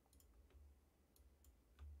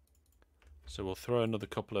 So we'll throw another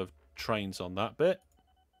couple of trains on that bit.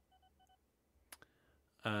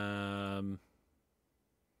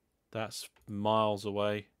 That's miles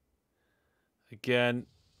away. Again,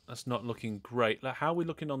 that's not looking great. How are we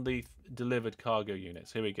looking on the delivered cargo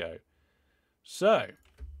units? Here we go. So,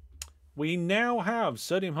 we now have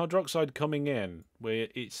sodium hydroxide coming in.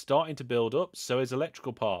 It's starting to build up, so is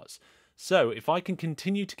electrical parts. So, if I can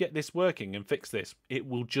continue to get this working and fix this, it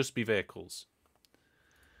will just be vehicles.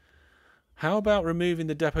 How about removing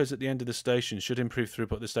the depots at the end of the station? Should improve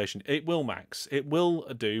throughput of the station. It will, Max. It will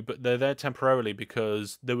do, but they're there temporarily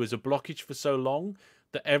because there was a blockage for so long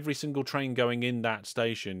that every single train going in that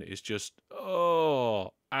station is just,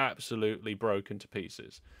 absolutely broken to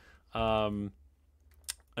pieces. And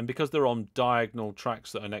because they're on diagonal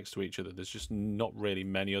tracks that are next to each other, there's just not really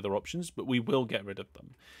many other options, but we will get rid of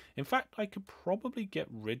them. In fact, I could probably get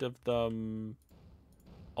rid of them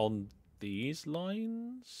on these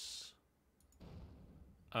lines.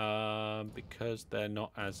 Because they're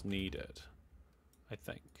not as needed, I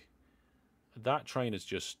think. That train has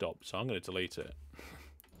just stopped, so I'm going to delete it.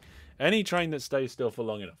 Any train that stays still for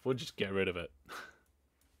long enough, we'll just get rid of it.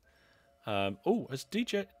 Has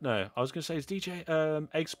DJ... No, I was going to say, has DJ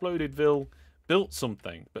Explodedville built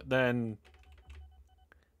something? But then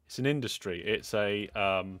it's an industry. It's a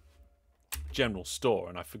general store,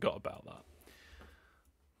 and I forgot about that.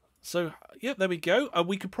 So, yeah, there we go.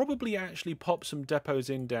 We could probably actually pop some depots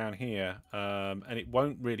in down here, and it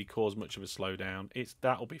won't really cause much of a slowdown.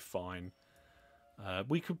 That'll be fine.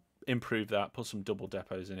 We could improve that, put some double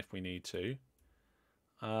depots in if we need to.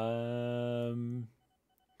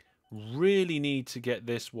 Really need to get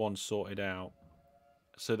this one sorted out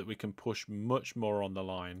so that we can push much more on the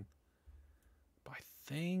line. But I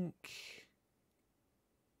think...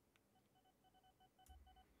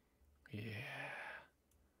 Yeah.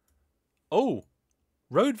 Oh,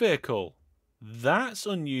 road vehicle. That's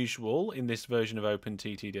unusual in this version of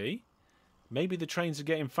OpenTTD. Maybe the trains are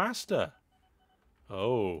getting faster.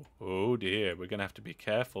 Oh dear. We're going to have to be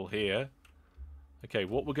careful here. Okay,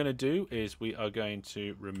 what we're going to do is we are going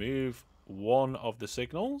to remove one of the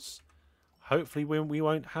signals. Hopefully we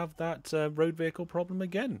won't have that road vehicle problem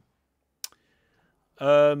again.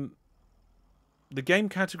 The game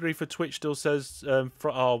category for Twitch still says...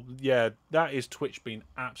 oh, yeah, that is Twitch being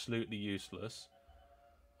absolutely useless.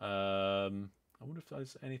 I wonder if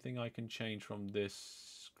there's anything I can change from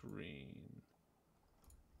this screen.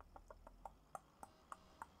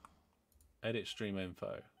 Edit stream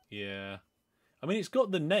info. Yeah. I mean, it's got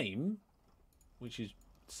the name, which is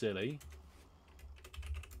silly.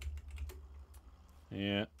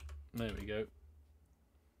 Yeah, there we go.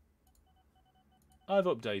 I've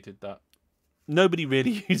updated that. Nobody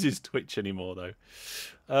really uses Twitch anymore,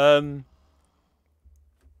 though.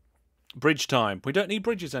 Bridge time. We don't need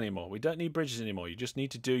bridges anymore. We don't need bridges anymore. You just need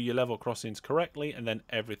to do your level crossings correctly, and then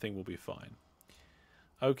everything will be fine.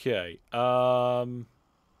 Okay.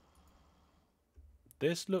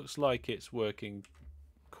 This looks like it's working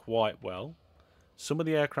quite well. Some of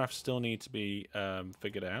the aircraft still need to be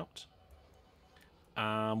figured out.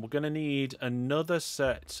 We're going to need another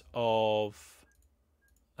set of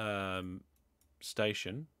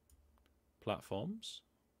station platforms.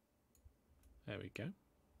 There we go.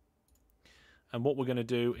 And what we're going to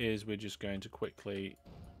do is we're just going to quickly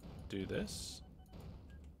do this.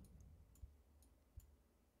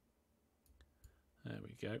 There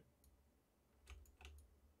we go.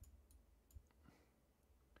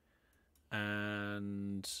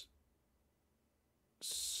 And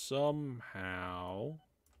somehow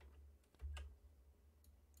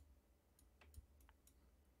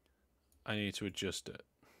I need to adjust it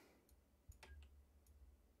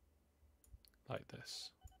like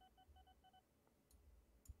this.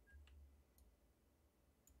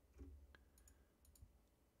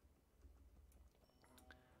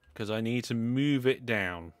 Because I need to move it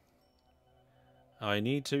down. I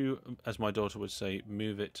need to, as my daughter would say,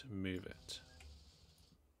 move it, move it.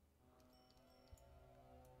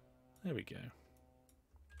 There we go.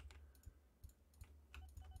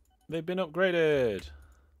 They've been upgraded.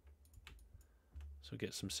 So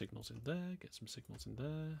get some signals in there, get some signals in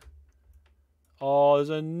there. Oh, there's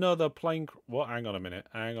another plane. What? Hang on a minute.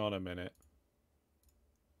 Hang on a minute.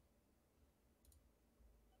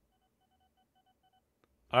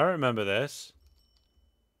 I remember this.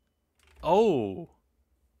 Oh.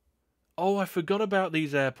 Oh, I forgot about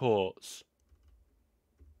these airports.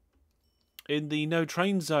 In the no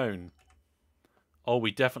train zone. Oh,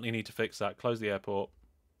 we definitely need to fix that. Close the airport.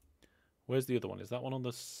 Where's the other one? Is that one on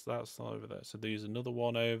the... That's over there. So there's another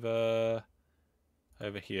one over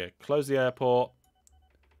here. Close the airport.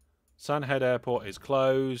 Sandhead Airport is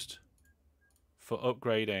closed for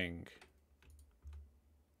upgrading.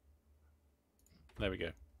 There we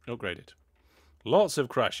go. Upgraded. Lots of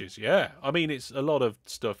crashes, yeah. I mean, it's a lot of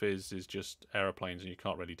stuff is just aeroplanes, and you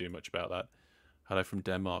can't really do much about that. Hello from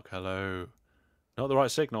Denmark. Hello. Not the right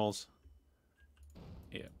signals.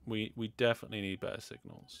 Yeah, we definitely need better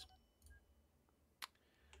signals.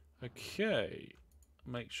 Okay.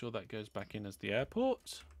 Make sure that goes back in as the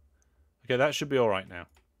airport. Okay, that should be all right now.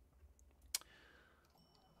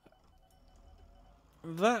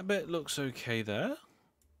 That bit looks okay there.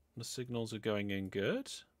 The signals are going in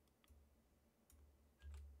good.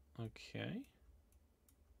 Okay.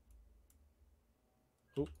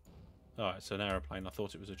 Oh. Alright, it's an aeroplane. I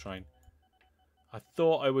thought it was a train. I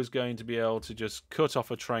thought I was going to be able to just cut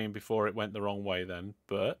off a train before it went the wrong way then,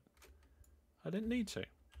 but I didn't need to.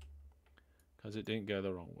 Because it didn't go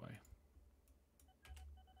the wrong way.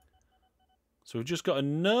 So we've just got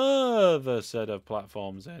another set of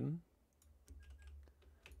platforms in.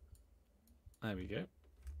 There we go.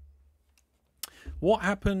 What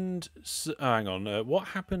happened? Hang on. What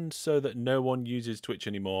happened so that no one uses Twitch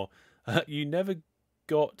anymore? You never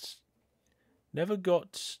got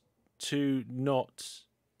to not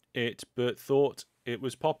it, but thought it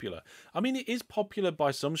was popular. I mean, it is popular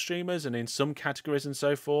by some streamers and in some categories and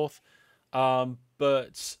so forth.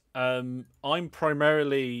 But I'm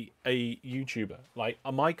primarily a YouTuber. Like,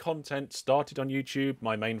 my content started on YouTube.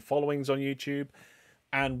 My main following's on YouTube.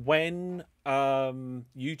 And when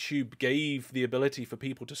YouTube gave the ability for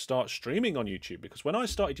people to start streaming on YouTube, because when I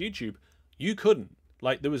started YouTube, you couldn't.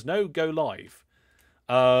 Like, there was no go live.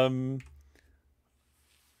 You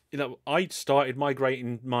know, I started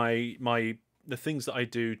migrating the things that I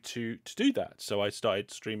do to do that. So I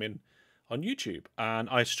started streaming on YouTube, and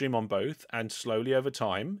I stream on both. And slowly over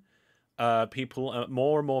time,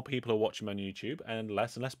 more and more people are watching on YouTube, and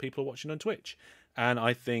less people are watching on Twitch. And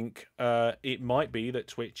I think it might be that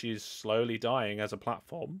Twitch is slowly dying as a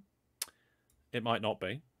platform. It might not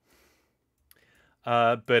be.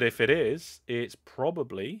 But if it is, it's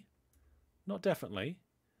probably, not definitely,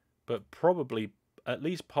 but probably at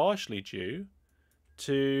least partially due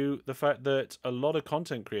to the fact that a lot of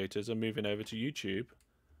content creators are moving over to YouTube.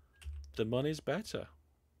 The money's better.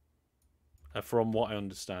 From what I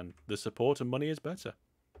understand, the support and money is better.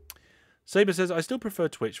 Saber says, I still prefer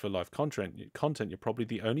Twitch for live content. You're probably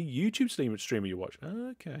the only YouTube streamer you watch.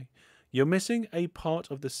 Okay. You're missing a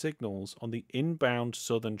part of the signals on the inbound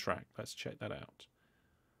southern track. Let's check that out.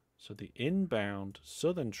 So the inbound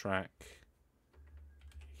southern track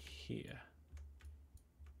here.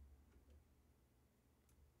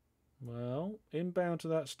 Well, inbound to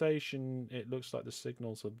that station, it looks like the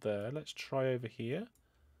signals are there. Let's try over here.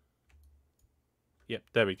 Yep,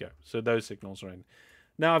 there we go. So those signals are in.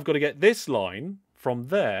 Now I've got to get this line from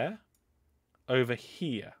there over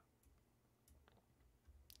here.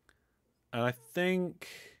 And I think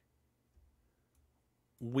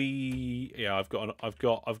I've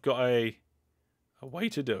got a way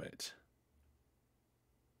to do it.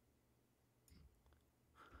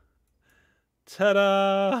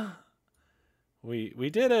 Ta-da! We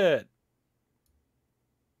did it.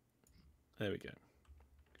 There we go.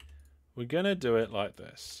 We're going to do it like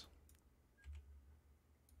this.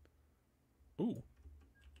 Ooh.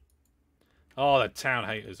 Oh, the town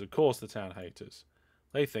haters. Of course the town haters.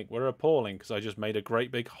 They think we're appalling because I just made a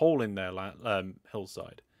great big hole in their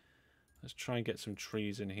hillside. Let's try and get some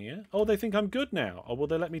trees in here. Oh, they think I'm good now. Oh, will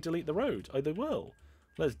they let me delete the road? Oh, they will.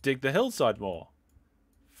 Let's dig the hillside more.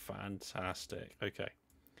 Fantastic. Okay.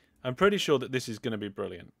 I'm pretty sure that this is going to be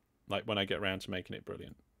brilliant. Like when I get around to making it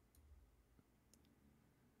brilliant.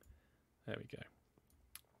 There we go.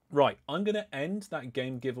 Right, I'm going to end that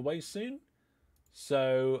game giveaway soon.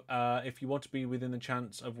 So if you want to be within the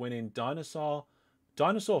chance of winning Dinosaur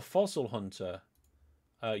Fossil Hunter,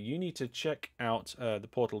 you need to check out the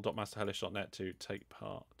portal.masterhellish.net to take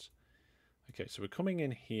part. Okay, so we're coming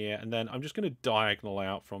in here, and then I'm just going to diagonal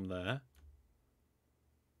out from there.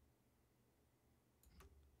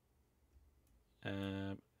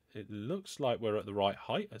 It looks like we're at the right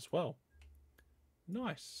height as well.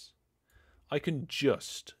 Nice. I can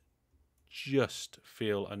just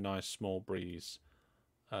feel a nice small breeze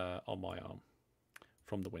on my arm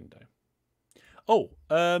from the window. Oh,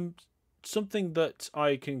 something that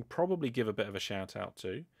I can probably give a bit of a shout out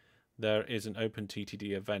to. There is an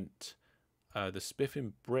OpenTTD event. The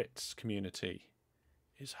Spiffing Brits community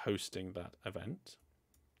is hosting that event.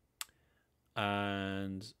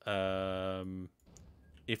 And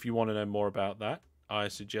if you want to know more about that, I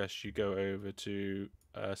suggest you go over to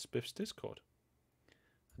Spiff's Discord.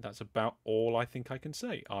 That's about all I think I can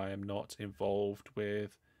say. I am not involved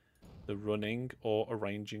with the running or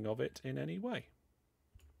arranging of it in any way.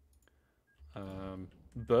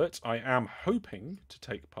 But I am hoping to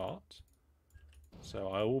take part. So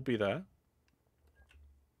I will be there.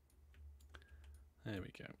 There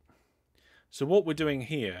we go. So what we're doing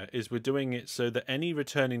here is we're doing it so that any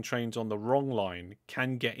returning trains on the wrong line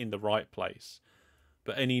can get in the right place.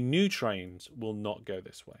 But any new trains will not go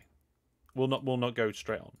this way. Will not go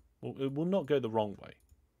straight on. It will not go the wrong way.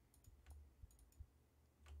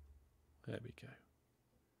 There we go.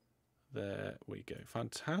 There we go.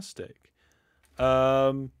 Fantastic.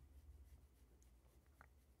 Brandon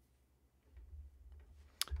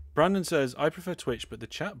says, I prefer Twitch, but the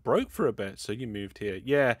chat broke for a bit, so you moved here.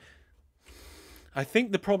 Yeah. I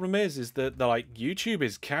think the problem is that like YouTube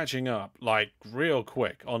is catching up like real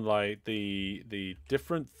quick on like the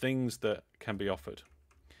different things that can be offered.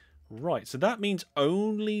 Right, so that means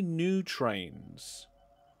only new trains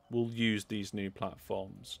will use these new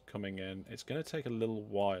platforms coming in. It's going to take a little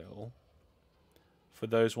while for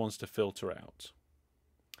those ones to filter out,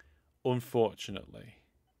 unfortunately.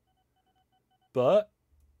 But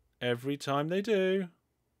every time they do,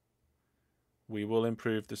 we will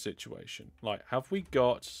improve the situation. Like, have we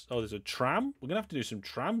got... Oh, there's a tram? We're going to have to do some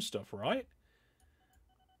tram stuff, right?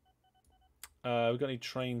 We've got any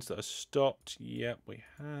trains that are stopped? Yep, we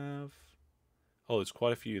have. Oh, there's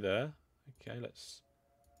quite a few there. Okay, let's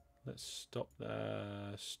stop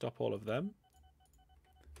there. Stop all of them.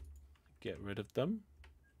 Get rid of them.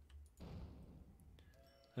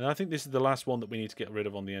 And I think this is the last one that we need to get rid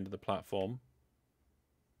of on the end of the platform.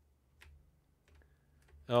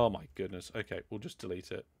 Oh my goodness. Okay, we'll just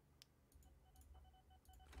delete it.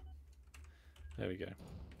 There we go.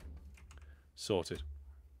 Sorted.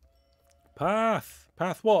 Path!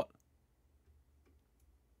 Path what?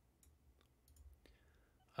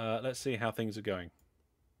 Let's see how things are going.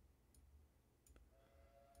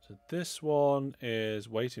 So this one is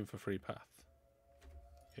waiting for free path.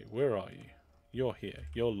 Okay, where are you? You're here.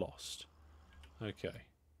 You're lost. Okay.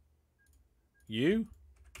 You?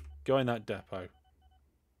 Go in that depot.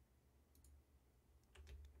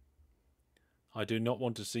 I do not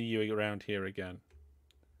want to see you around here again.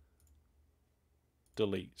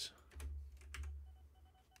 Delete.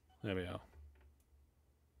 There we are.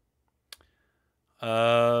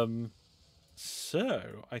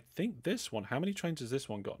 So I think this one. How many trains has this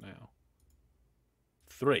one got now?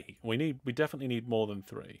 3. We definitely need more than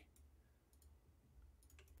 3.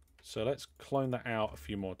 So let's clone that out a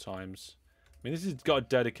few more times. I mean, this has got a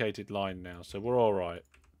dedicated line now, so we're all right.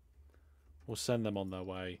 We'll send them on their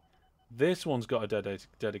way. This one's got a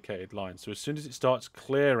dedicated line, so as soon as it starts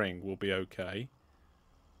clearing, we'll be okay.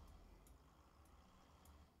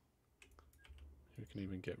 We can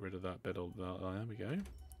even get rid of that bit of that. There we go.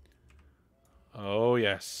 Oh,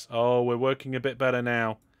 yes. Oh, we're working a bit better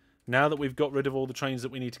now. Now that we've got rid of all the trains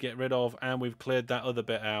that we need to get rid of, and we've cleared that other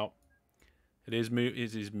bit out, it is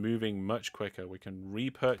moving much quicker. We can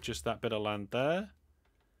repurchase that bit of land there.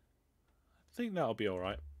 I think that'll be all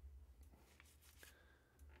right.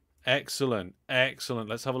 Excellent, excellent.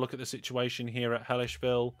 Let's have a look at the situation here at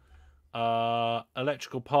Hellishville.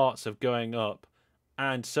 Electrical parts are going up,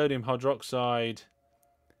 and sodium hydroxide.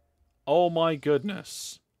 Oh my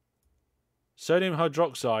goodness. Sodium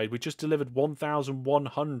hydroxide, we just delivered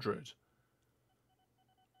 1,100.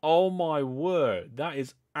 Oh my word, that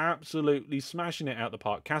is absolutely smashing it out the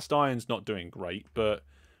park. Cast iron's not doing great, but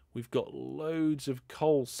we've got loads of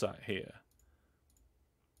coal sat here.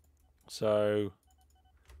 So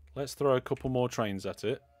let's throw a couple more trains at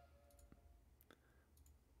it.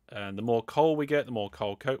 And the more coal we get, the more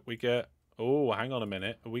coal coke we get. Oh, hang on a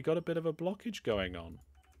minute. We got a bit of a blockage going on.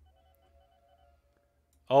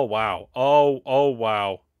 Oh, wow. Oh,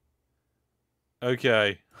 wow.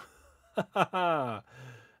 Okay.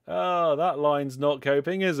 Oh, that line's not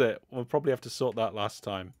coping, is it? We'll probably have to sort that last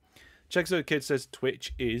time. Checkso Kid says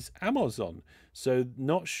Twitch is Amazon, so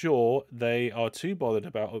not sure they are too bothered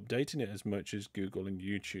about updating it as much as Google and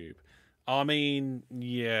YouTube. I mean,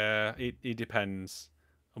 yeah, it depends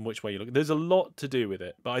on which way you look. There's a lot to do with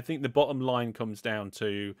it, but I think the bottom line comes down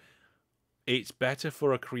to it's better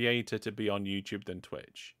for a creator to be on YouTube than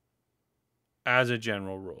Twitch, as a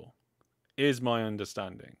general rule, is my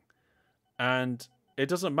understanding. And it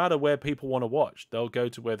doesn't matter where people want to watch. They'll go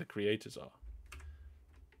to where the creators are.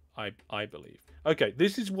 I believe. Okay,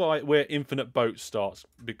 this is where Infinite Boat starts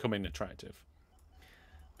becoming attractive.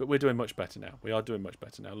 But we're doing much better now. We are doing much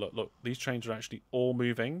better now. Look. These trains are actually all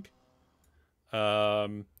moving.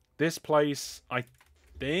 This place, I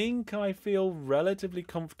think I feel relatively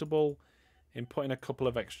comfortable in putting a couple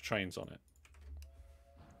of extra trains on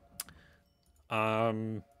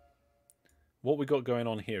it. What we got going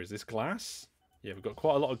on here is this glass. Yeah, we've got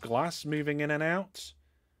quite a lot of glass moving in and out.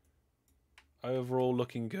 Overall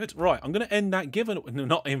looking good. Right, I'm going to end that giveaway. No,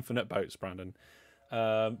 not Infinite Boats, Brandon.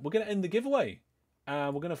 We're going to end the giveaway.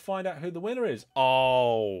 And we're going to find out who the winner is.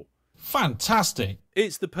 Oh. Fantastic.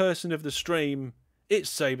 It's the person of the stream. It's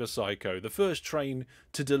Saber Psycho. The first train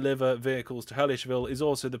to deliver vehicles to Hellishville is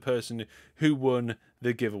also the person who won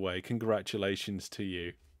the giveaway. Congratulations to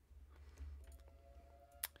you.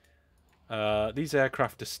 These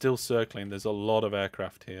aircraft are still circling. There's a lot of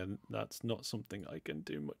aircraft here. That's not something I can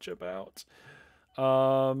do much about.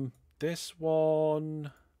 This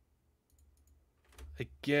one...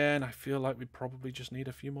 Again, I feel like we probably just need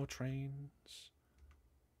a few more trains.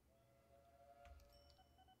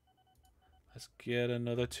 Let's get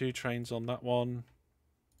another 2 trains on that one.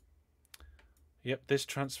 Yep, this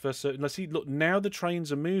transfer... So let's see, look, now the trains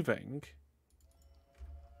are moving...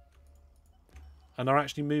 and are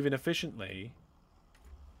actually moving efficiently.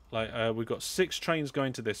 Like, we've got 6 trains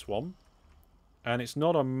going to this one. And it's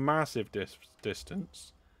not a massive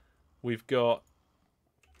distance. We've got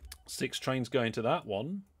 6 trains going to that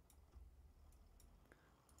one.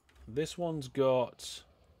 This one's got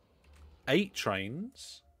 8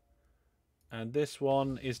 trains. And this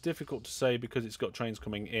one is difficult to say because it's got trains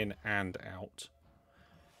coming in and out.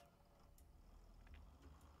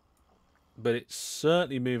 But it's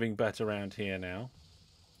certainly moving better around here now.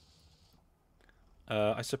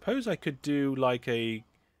 I suppose I could do like a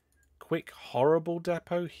quick horrible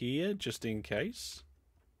depot here just in case.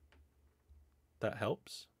 That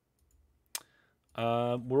helps.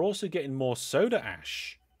 We're also getting more soda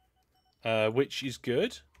ash, which is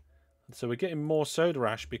good. So we're getting more soda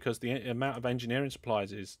ash because the amount of engineering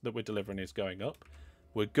supplies that we're delivering is going up.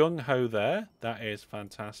 We're gung-ho there. That is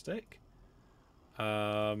fantastic.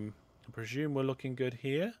 I presume we're looking good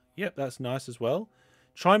here. Yep, that's nice as well.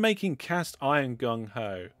 Try making cast iron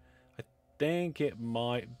gung-ho. I think it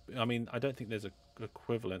might... I mean, I don't think there's an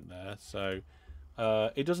equivalent there. So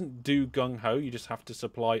it doesn't do gung-ho. You just have to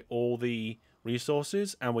supply all the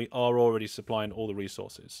resources. And we are already supplying all the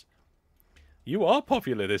resources. You are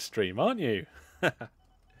popular this stream, aren't you?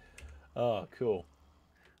 Oh, cool.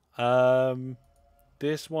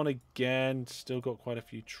 This one again, still got quite a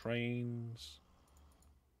few trains.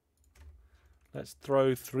 Let's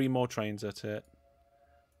throw 3 more trains at it.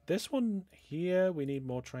 This one here, we need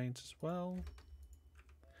more trains as well.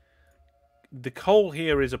 The coal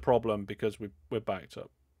here is a problem because we're backed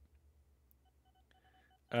up.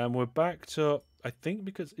 And we're backed up, I think,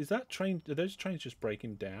 because... Are those trains just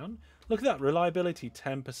breaking down? Look at that, reliability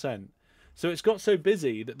 10%. So it's got so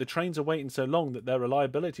busy that the trains are waiting so long that their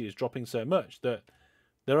reliability is dropping so much that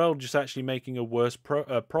they're all just actually making a worse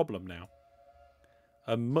problem now.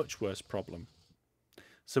 A much worse problem.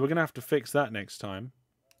 So we're going to have to fix that next time.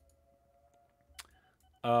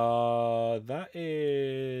 That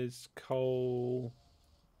is coal.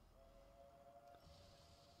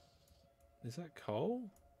 Is that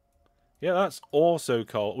coal? Yeah, that's also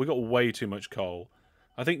coal. We got way too much coal.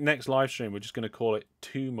 I think next live stream we're just going to call it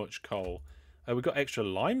too much coal. We've got extra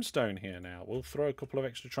limestone here now. We'll throw a couple of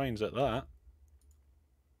extra trains at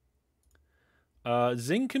that.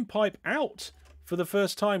 Zinc and pipe out for the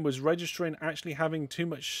first time was registering actually having too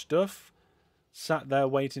much stuff sat there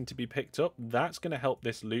waiting to be picked up. That's going to help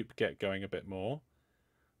this loop get going a bit more.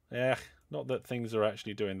 Not that things are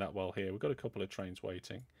actually doing that well here. We've got a couple of trains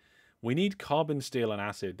waiting. We need carbon steel and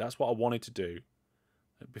acid. That's what I wanted to do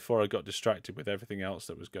before I got distracted with everything else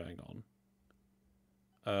that was going on.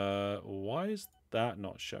 Why is that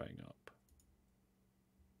not showing up?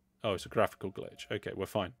 Oh, it's a graphical glitch. Okay, we're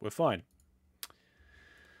fine. We're fine.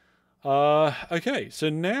 Okay, so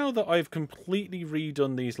now that I've completely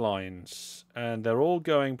redone these lines, and they're all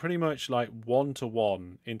going pretty much like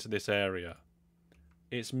one-to-one into this area,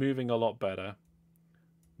 it's moving a lot better.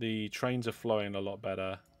 The trains are flowing a lot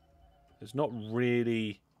better. There's not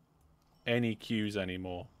really any queues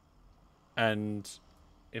anymore. And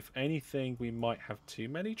if anything, we might have too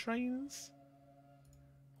many trains.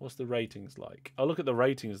 What's the ratings like? Oh, look at the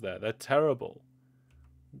ratings there. They're terrible.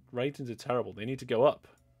 Ratings are terrible. They need to go up.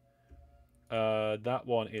 That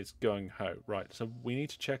one is gung-ho. Right, so we need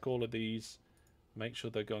to check all of these. Make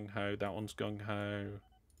sure they're gung-ho. That one's gung-ho.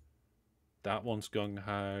 That one's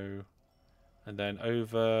gung-ho. And then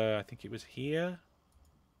over, I think it was here.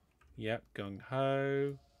 Yep,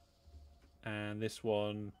 gung-ho. And this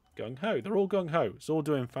one, gung-ho. They're all gung-ho. It's all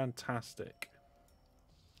doing fantastic.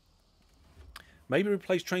 Maybe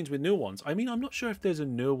replace trains with new ones. I mean, I'm not sure if there's a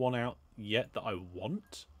new one out yet that I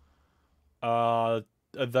want.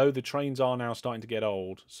 Though the trains are now starting to get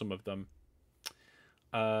old, some of them.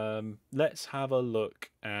 Let's have a look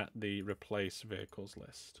at the replace vehicles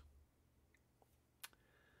list.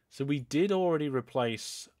 So we did already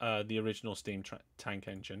replace the original steam tank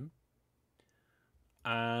engine.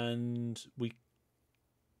 And we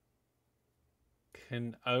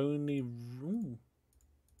can only... Ooh.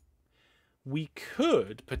 We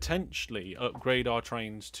could potentially upgrade our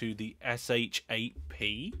trains to the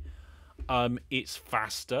SH8P. It's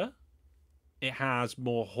faster. It has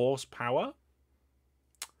more horsepower.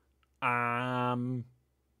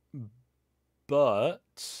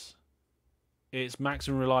 But its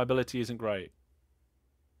maximum reliability isn't great.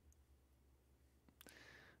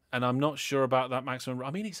 And I'm not sure about that maximum. I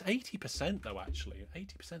mean, it's 80% though, actually.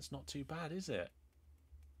 80%'s not too bad, is it?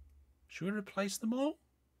 Should we replace them all?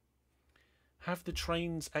 Have the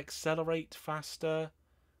trains accelerate faster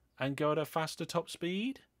and go at a faster top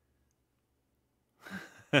speed?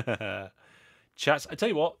 Chats, I tell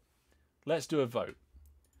you what, let's do a vote.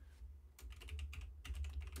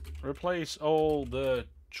 Replace all the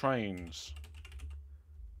trains.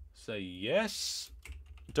 Say yes.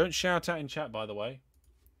 Don't shout out in chat, by the way.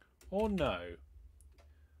 Or no.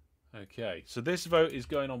 Okay, so this vote is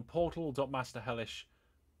going on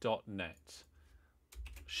portal.masterhellish.net.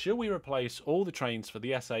 Shall we replace all the trains for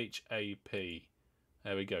the SHAP?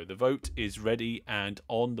 There we go. The vote is ready and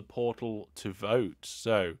on the portal to vote.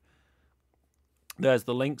 So there's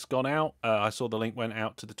the link's gone out. I saw the link went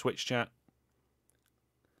out to the Twitch chat.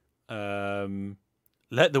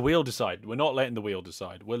 Let the wheel decide. We're not letting the wheel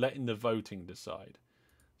decide. We're letting the voting decide.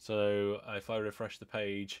 So if I refresh the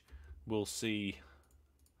page, we'll see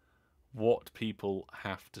what people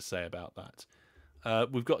have to say about that.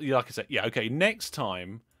 We've got, like I said, yeah, okay, next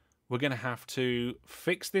time we're going to have to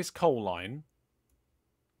fix this coal line,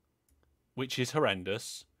 which is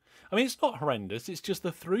horrendous. I mean, it's not horrendous, it's just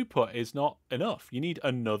the throughput is not enough. You need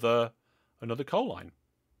another coal line.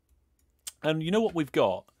 And you know what we've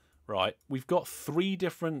got, right? We've got 3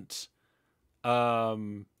 different...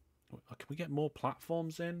 can we get more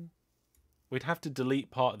platforms in? We'd have to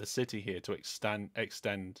delete part of the city here to extend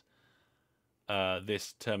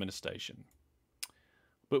this terminus station.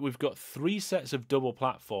 But we've got 3 sets of double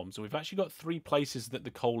platforms, and we've actually got 3 places that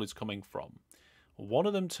the coal is coming from. One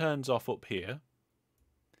of them turns off up here,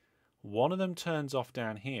 one of them turns off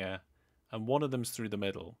down here, and one of them's through the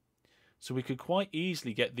middle. So we could quite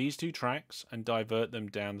easily get these 2 tracks and divert them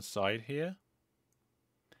down the side here,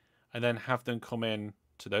 and then have them come in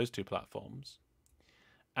to those 2 platforms.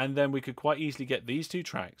 And then we could quite easily get these 2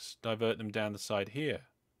 tracks, divert them down the side here,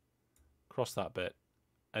 cross that bit,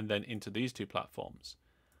 and then into these 2 platforms.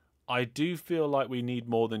 I do feel like we need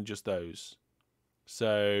more than just those.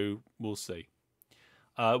 So we'll see.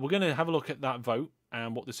 We're going to have a look at that vote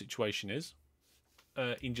and what the situation is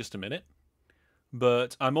in just a minute.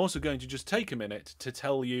 But I'm also going to just take a minute to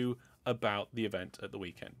tell you about the event at the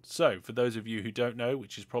weekend. So for those of you who don't know,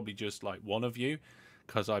 which is probably just like one of you,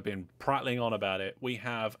 because I've been prattling on about it, we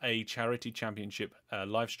have a charity championship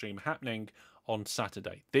live stream happening on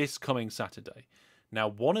Saturday, this coming Saturday. Now,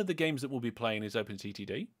 one of the games that we'll be playing is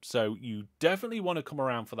OpenTTD, so you definitely want to come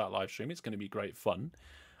around for that live stream. It's going to be great fun.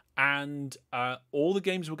 And all the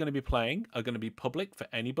games we're going to be playing are going to be public for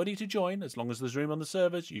anybody to join. As long as there's room on the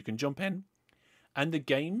servers, you can jump in. And the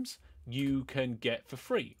games you can get for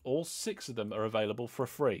free. All 6 of them are available for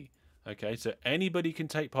free. Okay, so anybody can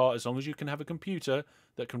take part as long as you can have a computer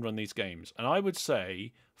that can run these games. And I would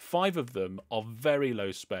say 5 of them are very low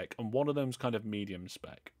spec, and one of them's kind of medium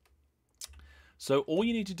spec. So all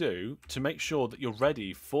you need to do to make sure that you're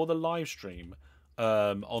ready for the live stream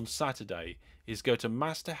on Saturday is go to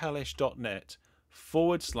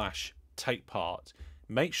masterhellish.net/take part.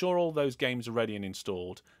 Make sure all those games are ready and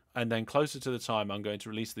installed, and then closer to the time I'm going to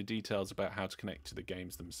release the details about how to connect to the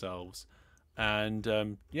games themselves.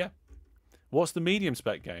 And yeah, what's the medium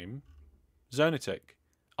spec game? Zonatic.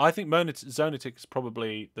 I think Zonatic is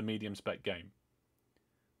probably the medium spec game.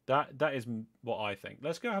 That is what I think.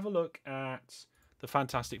 Let's go have a look at the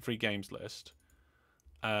Fantastic Free Games list.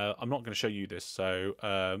 I'm not going to show you this, so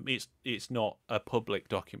it's not a public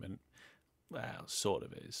document. Well, sort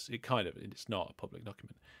of is. It's not a public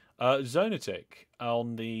document. Zonatic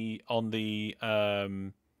on the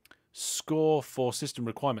score for system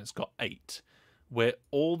requirements got 8, where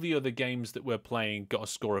all the other games that we're playing got a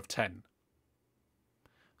score of 10.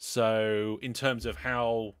 So in terms of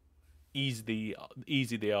how easy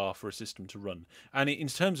they are for a system to run, and in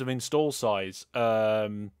terms of install size,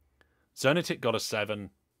 Zonatic got a 7,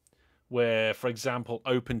 where, for example,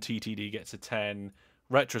 OpenTTD gets a 10,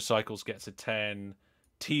 Retrocycles gets a 10,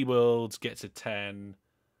 T-Worlds gets a 10,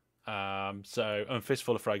 and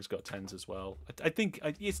Fistful of Frags got 10s as well. I think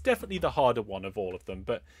it's definitely the harder one of all of them,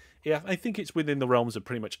 but yeah, I think it's within the realms of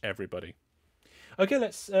pretty much everybody. Okay,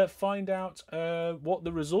 let's find out what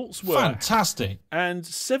the results were. Fantastic. And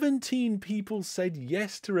 17 people said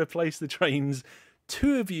yes to replace the trains.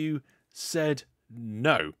 2 of you said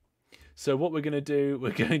no. So what we're going to do,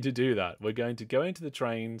 we're going to do that. We're going to go into the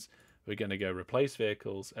trains. We're going to go replace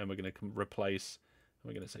vehicles, and we're going to replace.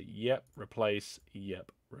 We're going to say, yep, replace,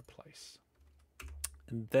 yep, replace.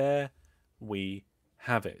 And there we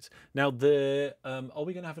have it. Now, are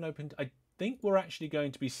we going to have an open... I think we're actually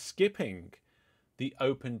going to be skipping the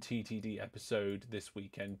OpenTTD episode this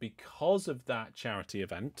weekend because of that charity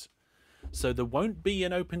event. So there won't be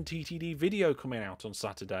an OpenTTD video coming out on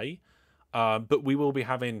Saturday, but we will be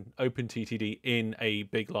having OpenTTD in a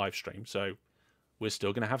big live stream. So we're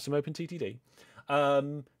still going to have some OpenTTD.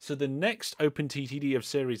 So the next OpenTTD of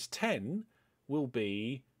Series 10 will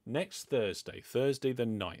be next Thursday, Thursday the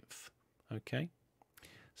 9th. Okay,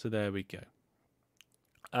 so there we go.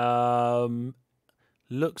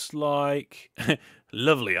 Looks like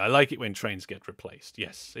lovely. I like it when trains get replaced.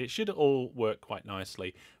 Yes, it should all work quite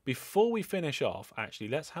nicely. Before we finish off, actually,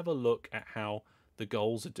 let's have a look at how the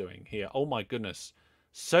goals are doing here. Oh my goodness.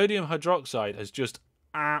 Sodium hydroxide has just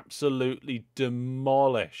absolutely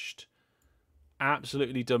demolished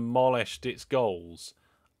its goals.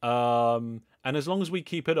 And as long as we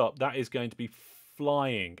keep it up, that is going to be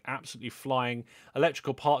flying, absolutely flying.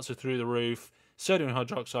 Electrical parts are through the roof. Sodium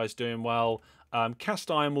hydroxide is doing well. Cast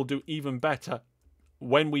iron will do even better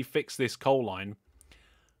when we fix this coal line.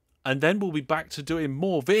 And then we'll be back to doing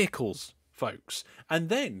more vehicles, folks. And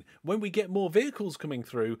then when we get more vehicles coming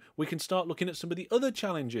through, we can start looking at some of the other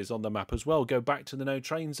challenges on the map as well. Go back to the no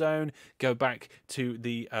train zone, go back to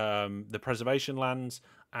the preservation lands,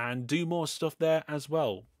 and do more stuff there as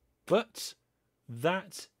well. But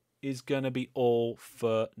that is going to be all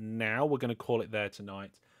for now. We're going to call it there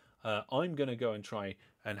tonight. I'm going to go and try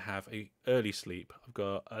and have a early sleep. I've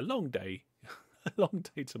got a long day, a long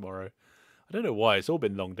day tomorrow. I don't know why. It's all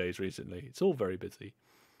been long days recently. It's all very busy.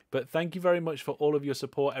 But thank you very much for all of your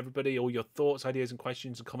support, everybody. All your thoughts, ideas, and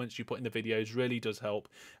questions and comments you put in the videos really does help.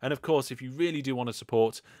 And of course, if you really do want to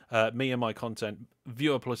support me and my content,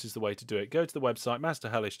 Viewer Plus is the way to do it. Go to the website,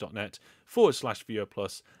 masterhellish.net/Viewer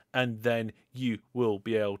Plus, and then you will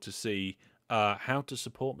be able to see how to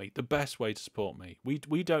support me, the best way to support me.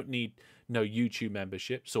 We don't need no YouTube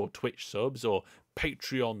memberships or Twitch subs or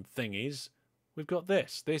Patreon thingies. We've got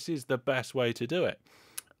this. This is the best way to do it.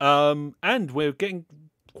 And we're getting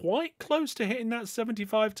quite close to hitting that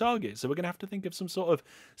 75 target. So we're going to have to think of some sort of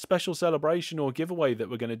special celebration or giveaway that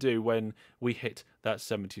we're going to do when we hit that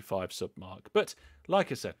 75 sub mark. But like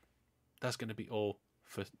I said, that's going to be all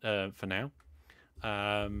for now.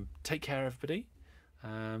 Take care, everybody.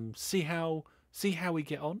 See how we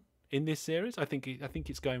get on in this series. I think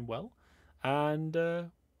it's going well, and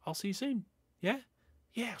I'll see you soon. Yeah,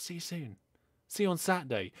 I'll see you soon. See you on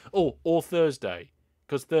Saturday or Thursday,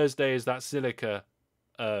 because Thursday is that silica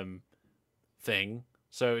thing.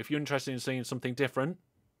 So if you're interested in seeing something different,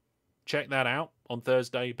 check that out on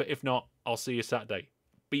Thursday. But if not, I'll see you Saturday.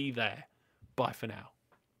 Be there. Bye for now.